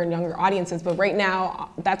younger and younger audiences. But right now,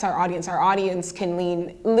 that's our audience. Our audience can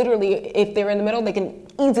lean, literally, if they're in the middle, they can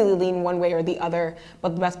easily lean one way or the other.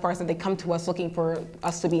 But the best part is that they come to us looking for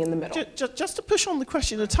us to be in the middle. Just to push on the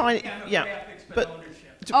question a tiny,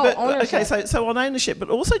 ownership. Okay, so on ownership,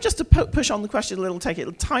 but also just to push on the question a little, take it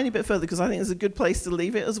a tiny bit further, because I think it's a good place to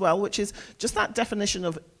leave it as well, which is just that definition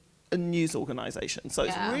of a news organization. So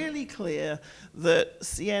it's really clear that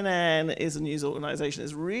CNN is a news organization.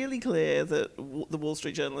 It's really clear that the Wall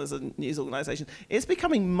Street Journal is a news organization. It's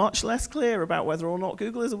becoming much less clear about whether or not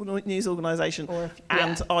Google is a news organization.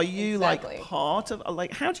 Are you like part of,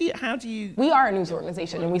 like, how do you? We are a news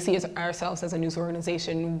organization, and we see ourselves as a news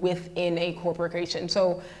organization within a corporation.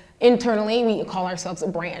 So internally, we call ourselves a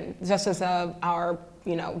brand, just as our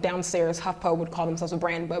downstairs HuffPo would call themselves a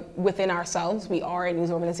brand, but within ourselves, we are a news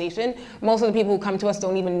organization. Most of the people who come to us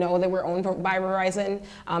don't even know that we're owned by Verizon,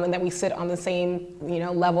 and that we sit on the same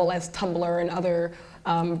level as Tumblr and other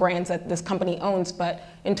brands that this company owns. But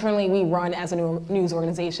internally, we run as a news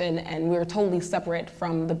organization, and we're totally separate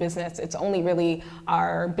from the business. It's only really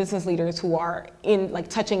our business leaders who are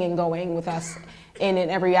touching and going with us in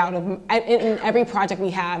every project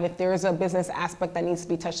we have. If there's a business aspect that needs to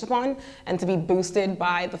be touched upon and to be boosted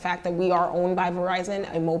by the fact that we are owned by Verizon,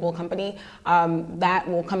 a mobile company, that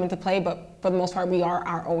will come into play. But for the most part, we are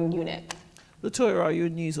our own unit. Latoya, are you a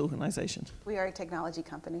news organization? We are a technology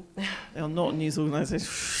company. They are not a news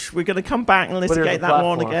organization. We're going to come back and litigate that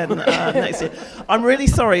one again next year. I'm really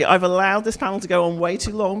sorry. I've allowed this panel to go on way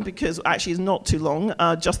too long, because actually it's not too long,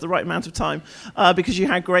 just the right amount of time, because you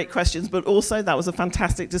had great questions, but also that was a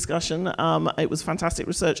fantastic discussion. It was fantastic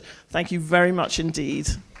research. Thank you very much indeed.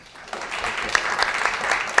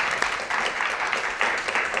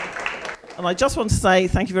 And I just want to say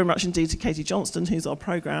thank you very much indeed to Katie Johnston, who's our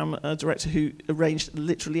program director, who arranged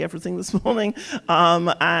literally everything this morning,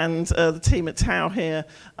 and the team at Tau here.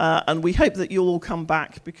 And we hope that you'll all come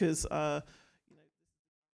back, because